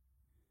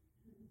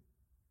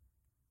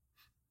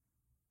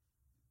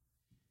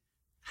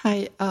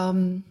 Hi,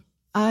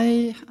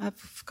 I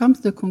have come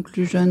to the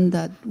conclusion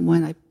that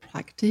when I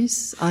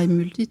practice, I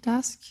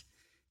multitask.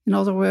 In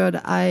other words,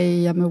 I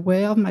am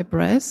aware of my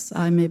breath.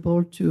 I'm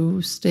able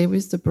to stay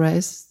with the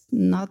breath,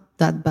 not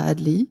that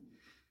badly.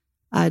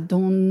 I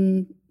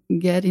don't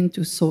get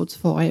into thoughts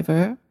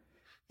forever.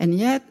 And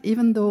yet,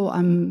 even though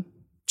I'm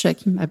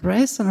checking my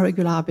breath on a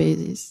regular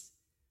basis,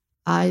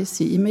 I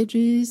see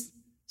images,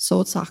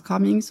 thoughts are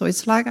coming. So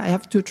it's like I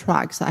have two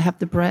tracks. I have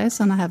the breath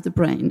and I have the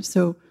brain.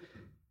 So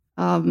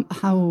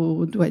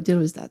how do I deal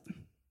with that?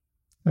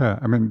 Yeah,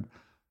 I mean,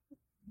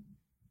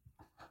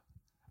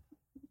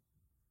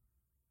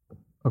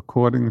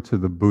 according to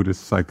the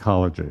Buddhist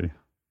psychology,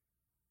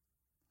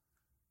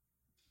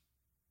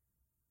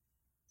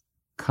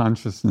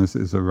 consciousness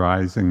is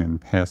arising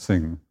and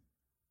passing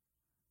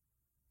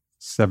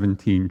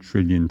 17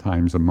 trillion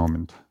times a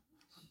moment.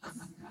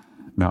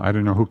 Now, I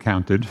don't know who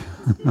counted,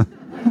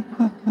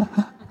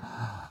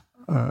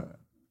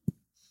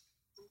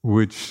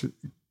 which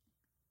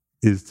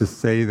is to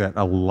say that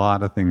a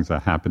lot of things are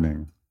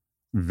happening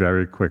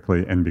very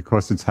quickly, and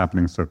because it's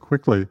happening so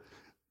quickly,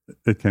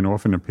 it can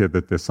often appear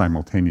that they're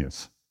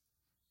simultaneous.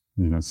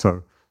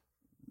 So,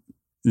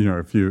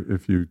 if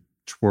you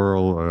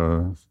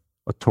twirl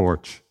a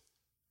torch,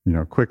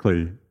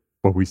 quickly,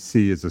 what we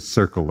see is a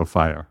circle of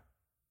fire.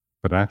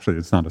 But actually,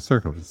 it's not a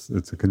circle.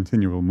 It's a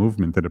continual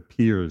movement that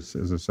appears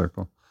as a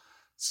circle.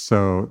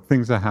 So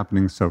things are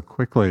happening so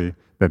quickly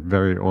that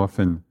very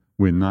often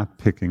we're not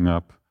picking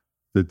up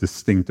the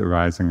distinct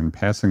arising and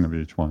passing of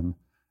each one.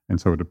 And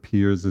so it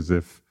appears as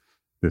if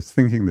there's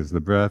thinking, there's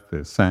the breath,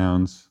 there's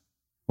sounds,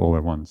 all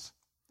at once.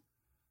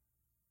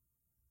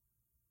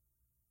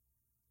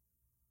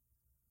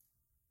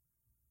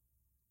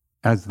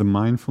 As the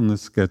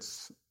mindfulness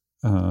builds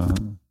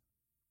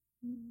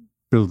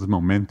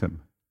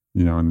momentum,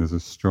 and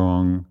there's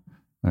an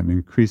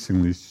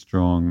increasingly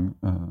strong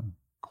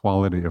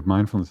quality of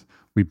mindfulness,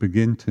 we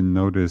begin to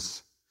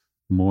notice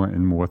more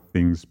and more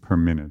things per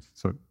minute.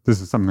 So this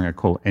is something I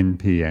call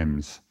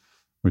NPMs,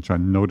 which are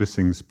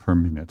noticings per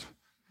minute.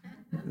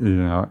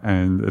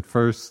 And at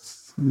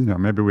first,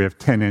 maybe we have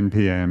 10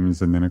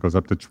 NPMs, and then it goes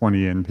up to 20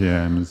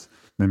 NPMs,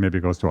 then maybe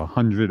it goes to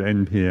 100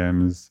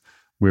 NPMs,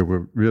 where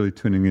we're really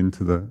tuning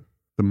into the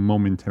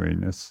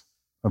momentariness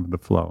of the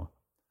flow.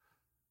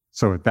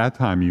 So at that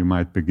time, you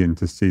might begin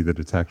to see that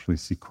it's actually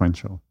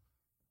sequential,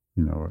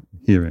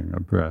 hearing,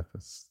 a breath, a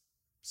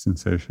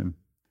sensation.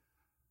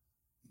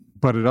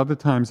 But at other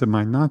times, it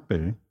might not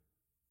be.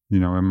 It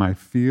might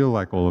feel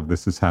like all of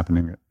this is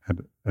happening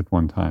at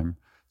one time.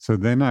 So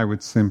then I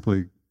would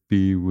simply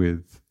be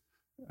with,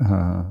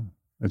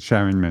 as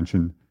Sharon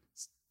mentioned,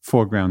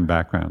 foreground,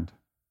 background.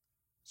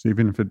 So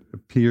even if it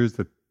appears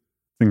that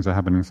things are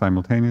happening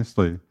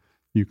simultaneously,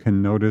 you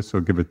can notice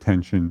or give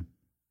attention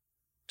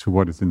to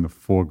what is in the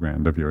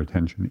foreground of your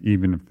attention,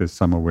 even if there's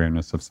some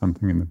awareness of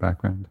something in the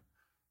background.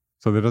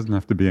 So there doesn't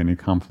have to be any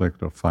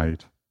conflict or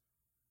fight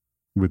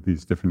with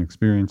these different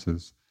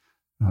experiences.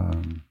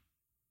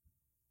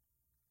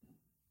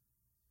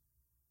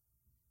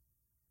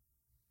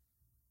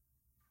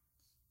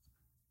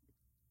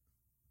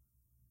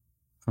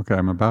 Okay,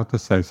 I'm about to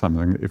say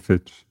something. If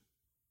it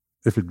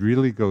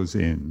really goes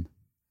in,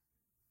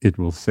 it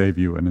will save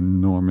you an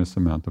enormous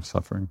amount of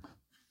suffering.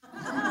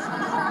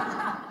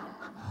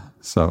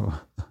 So,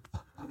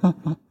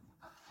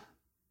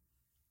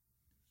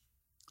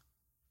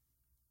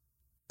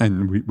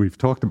 and we've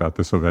talked about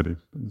this already.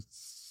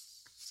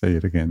 Let's say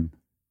it again.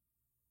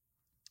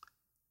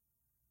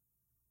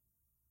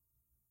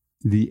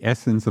 The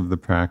essence of the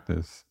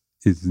practice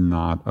is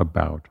not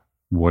about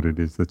what it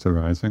is that's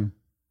arising.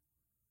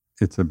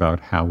 It's about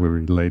how we're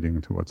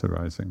relating to what's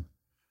arising.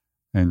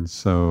 And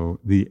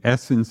so the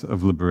essence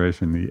of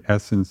liberation, the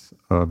essence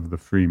of the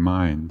free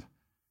mind,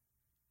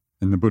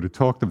 and the Buddha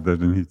talked of that,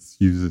 and he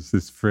uses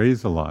this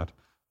phrase a lot,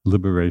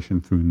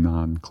 liberation through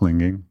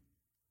non-clinging.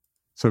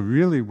 So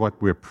really what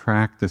we're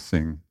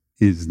practicing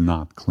is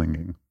not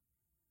clinging.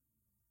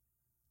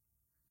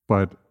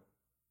 But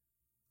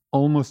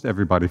almost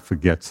everybody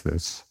forgets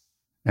this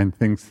and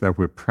thinks that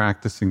we're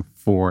practicing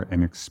for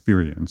an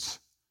experience.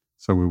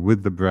 So we're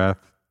with the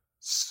breath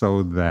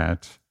so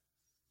that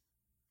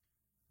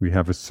We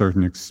have a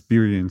certain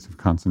experience of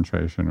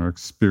concentration or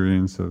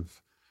experience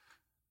of,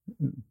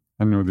 I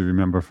don't know if you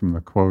remember from the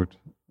quote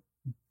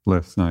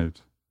last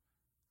night,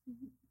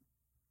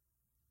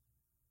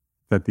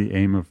 that the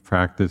aim of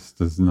practice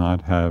does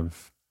not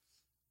have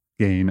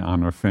gain,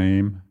 honor,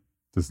 fame,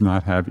 does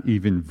not have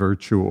even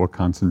virtue or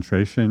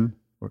concentration.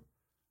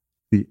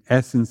 The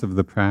essence of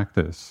the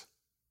practice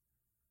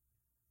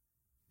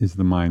is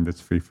the mind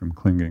that's free from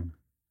clinging.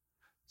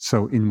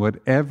 So in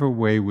whatever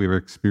way we're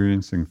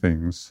experiencing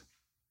things,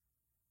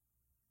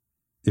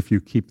 if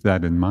you keep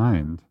that in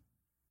mind,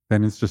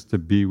 then it's just to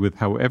be with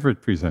however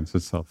it presents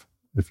itself.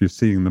 If you're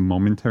seeing the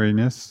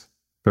momentariness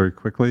very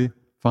quickly,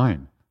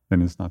 fine,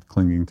 then it's not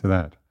clinging to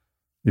that.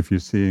 If you're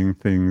seeing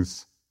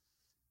things,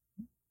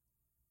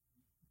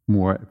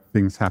 more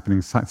things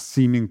happening,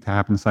 seeming to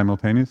happen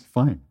simultaneously,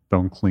 fine,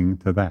 don't cling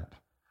to that.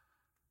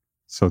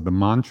 So the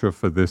mantra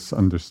for this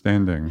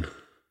understanding,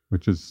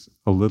 which is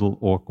a little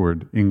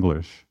awkward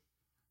English,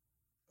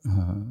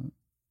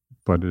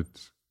 but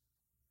it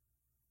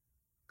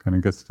kind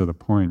of gets to the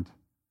point.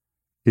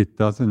 It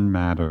doesn't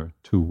matter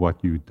to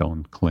what you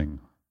don't cling.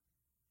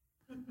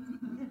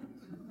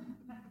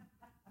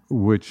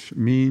 Which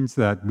means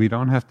that we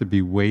don't have to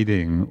be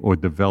waiting or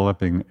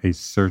developing a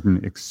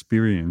certain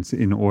experience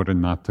in order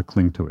not to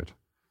cling to it.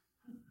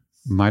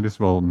 Might as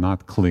well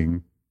not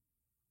cling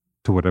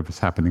to whatever's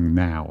happening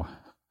now,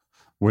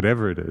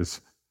 whatever it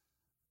is,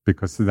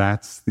 because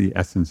that's the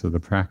essence of the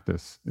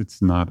practice.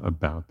 It's not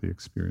about the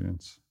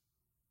experience.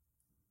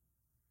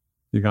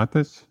 You got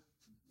this?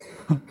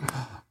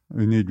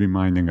 I need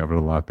reminding of it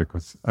a lot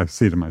because I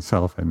see it in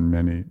myself and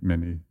many,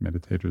 many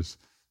meditators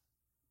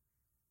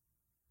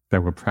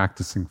that we're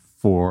practicing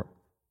for a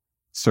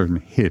certain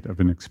hit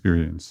of an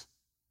experience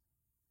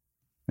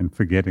and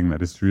forgetting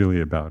that it's really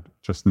about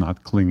just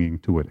not clinging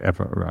to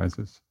whatever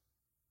arises.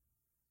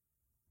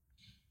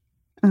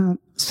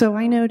 So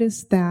I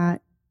noticed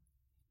that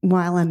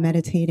while I'm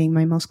meditating,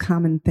 my most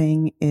common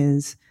thing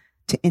is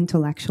to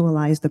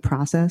intellectualize the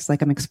process,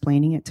 like I'm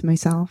explaining it to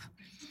myself.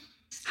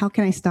 How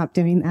can I stop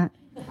doing that?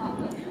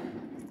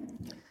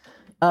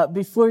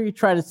 Before you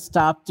try to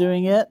stop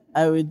doing it,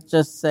 I would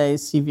just say,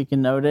 see if you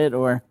can note it,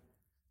 or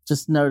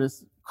just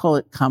notice, call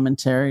it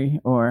commentary,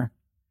 or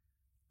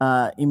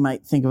you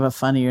might think of a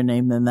funnier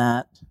name than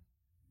that.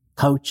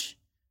 Coach.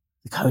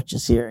 The coach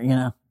is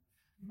here,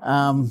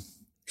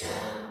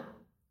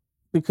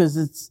 because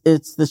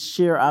it's the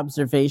sheer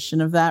observation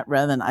of that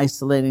rather than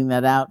isolating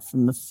that out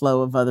from the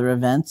flow of other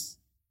events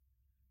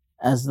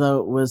as though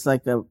it was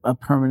like a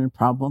permanent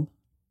problem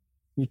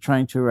you're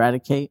trying to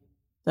eradicate.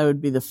 That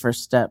would be the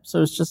first step.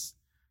 So it's just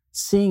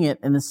seeing it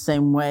in the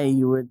same way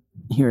you would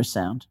hear a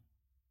sound.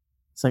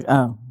 It's like,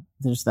 oh,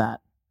 there's that.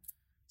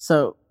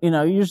 So,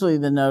 usually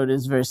the note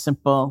is very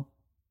simple.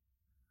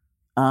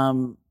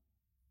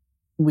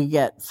 We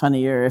get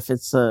funnier if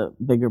it's a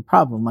bigger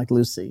problem, like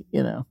Lucy,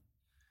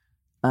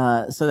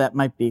 So that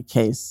might be a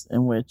case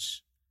in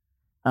which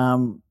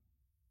you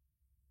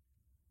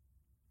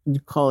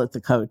call it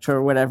the coach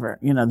or whatever,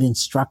 the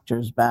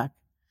instructor's back.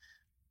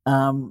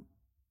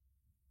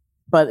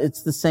 But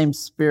it's the same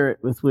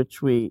spirit with which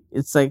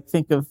it's like,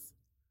 think of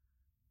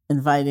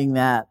inviting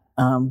that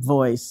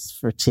voice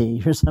for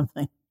tea or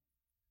something.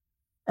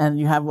 And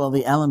you have all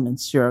the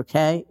elements. You're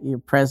okay. You're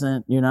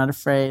present. You're not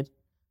afraid.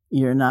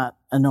 You're not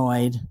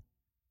annoyed.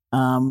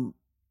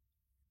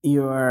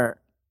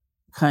 You're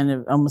kind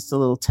of almost a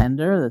little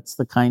tender. That's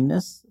the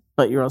kindness.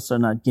 But you're also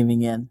not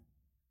giving in.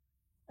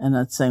 And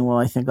not saying, well,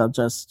 I think I'll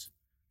just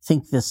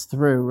think this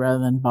through rather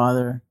than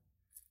bother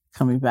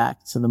coming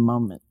back to the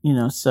moment.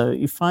 So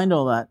you find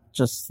all that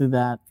just through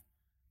that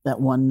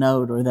one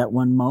note or that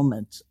one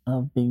moment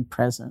of being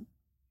present.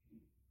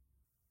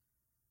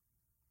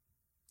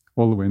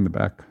 All the way in the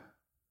back.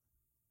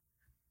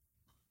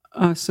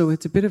 So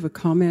it's a bit of a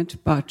comment,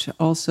 but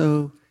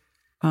also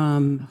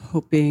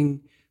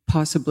hoping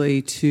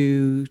possibly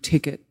to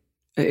take it,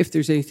 if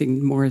there's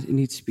anything more that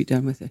needs to be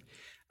done with it.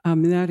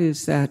 And that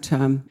is that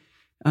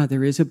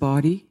there is a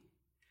body.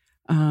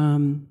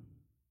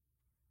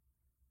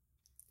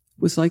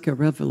 Was like a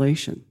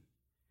revelation.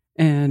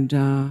 And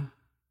all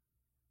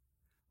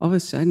of a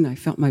sudden, I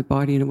felt my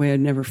body in a way I'd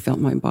never felt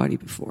my body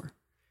before.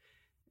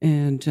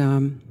 And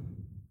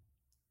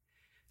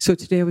so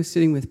today I was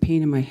sitting with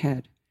pain in my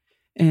head,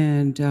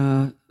 and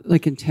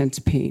like intense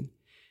pain.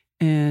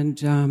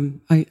 And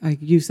I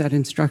used that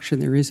instruction,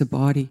 there is a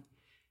body.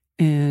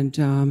 And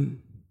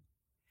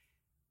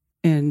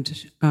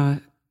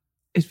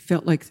it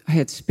felt like I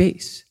had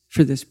space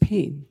for this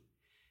pain.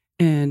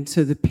 And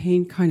so the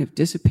pain kind of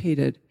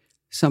dissipated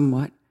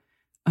somewhat,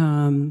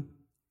 and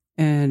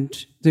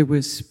there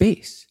was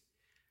space.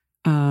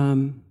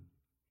 And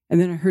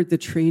then I heard the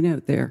train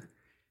out there,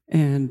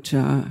 and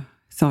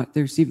thought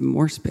there's even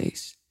more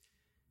space.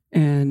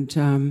 And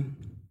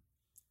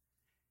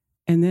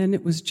then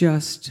it was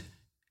just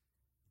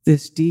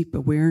this deep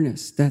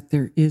awareness that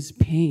there is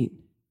pain,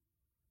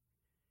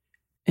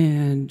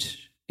 and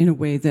in a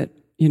way that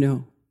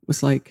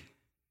was like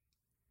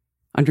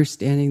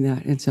understanding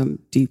that in some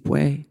deep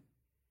way.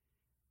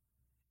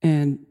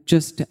 And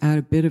just to add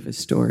a bit of a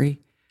story,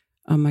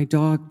 my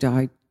dog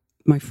died.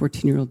 My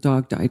 14-year-old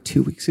dog died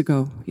 2 weeks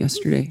ago,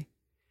 yesterday.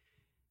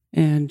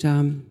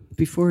 And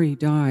before he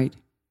died,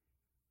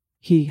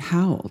 he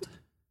howled.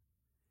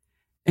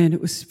 And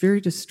it was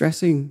very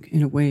distressing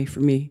in a way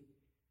for me.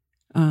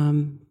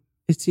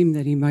 It seemed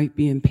that he might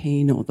be in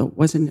pain, although it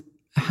wasn't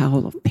a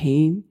howl of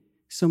pain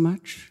so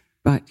much,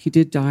 but he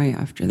did die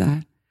after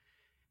that.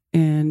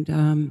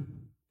 And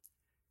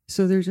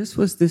so there just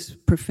was this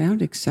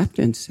profound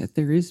acceptance that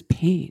there is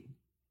pain,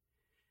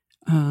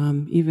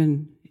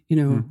 even,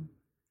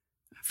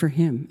 for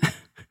him.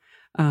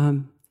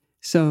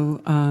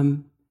 So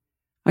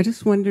I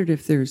just wondered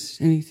if there's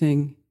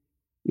anything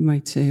you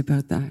might say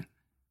about that.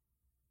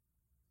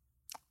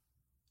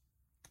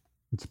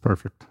 It's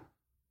perfect.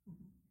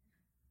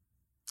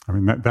 I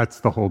mean,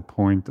 that's the whole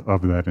point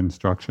of that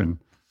instruction.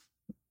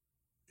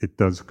 It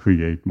does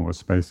create more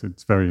space.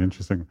 It's very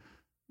interesting.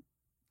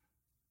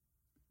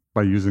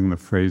 By using the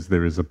phrase,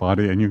 there is a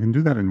body, and you can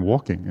do that in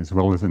walking as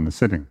well as in the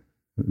sitting.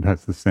 It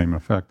has the same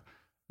effect.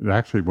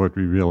 Actually, what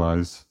we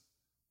realize,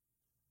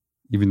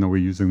 even though we're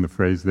using the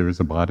phrase, there is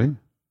a body,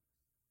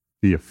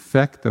 the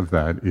effect of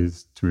that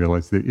is to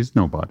realize there is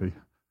no body,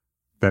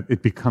 that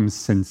it becomes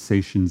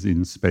sensations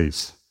in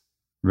space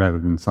rather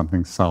than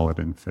something solid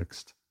and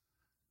fixed.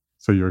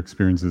 So your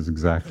experience is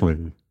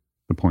exactly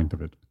the point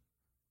of it.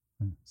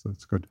 So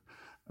that's good.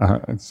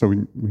 So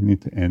we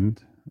need to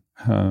end.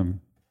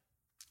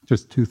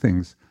 Just two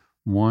things.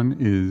 One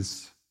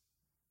is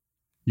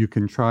you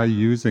can try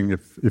using,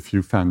 if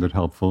you found it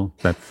helpful,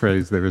 that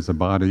phrase, there is a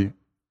body,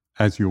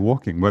 as you're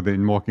walking, whether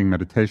in walking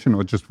meditation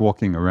or just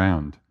walking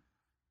around.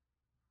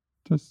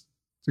 Just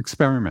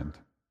experiment,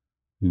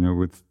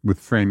 with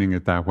framing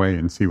it that way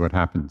and see what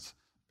happens,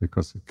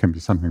 because it can be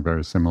something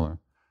very similar.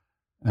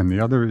 And the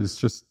other is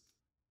just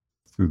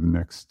through the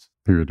next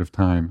period of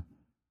time,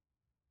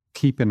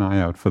 keep an eye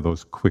out for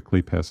those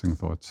quickly passing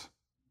thoughts.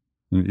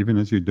 Even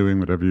as you're doing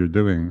whatever you're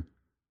doing,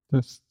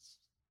 just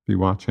be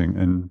watching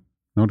and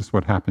notice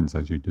what happens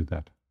as you do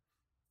that.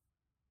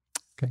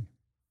 Okay.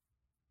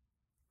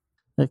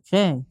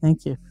 Okay,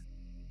 thank you.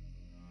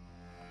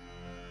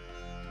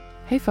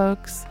 Hey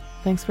folks,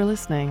 thanks for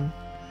listening.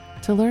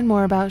 To learn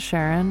more about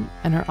Sharon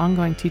and her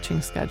ongoing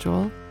teaching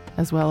schedule,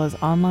 as well as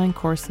online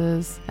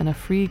courses and a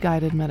free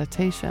guided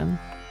meditation,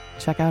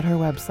 check out her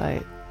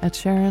website at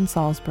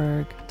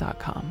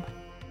sharonsalzberg.com.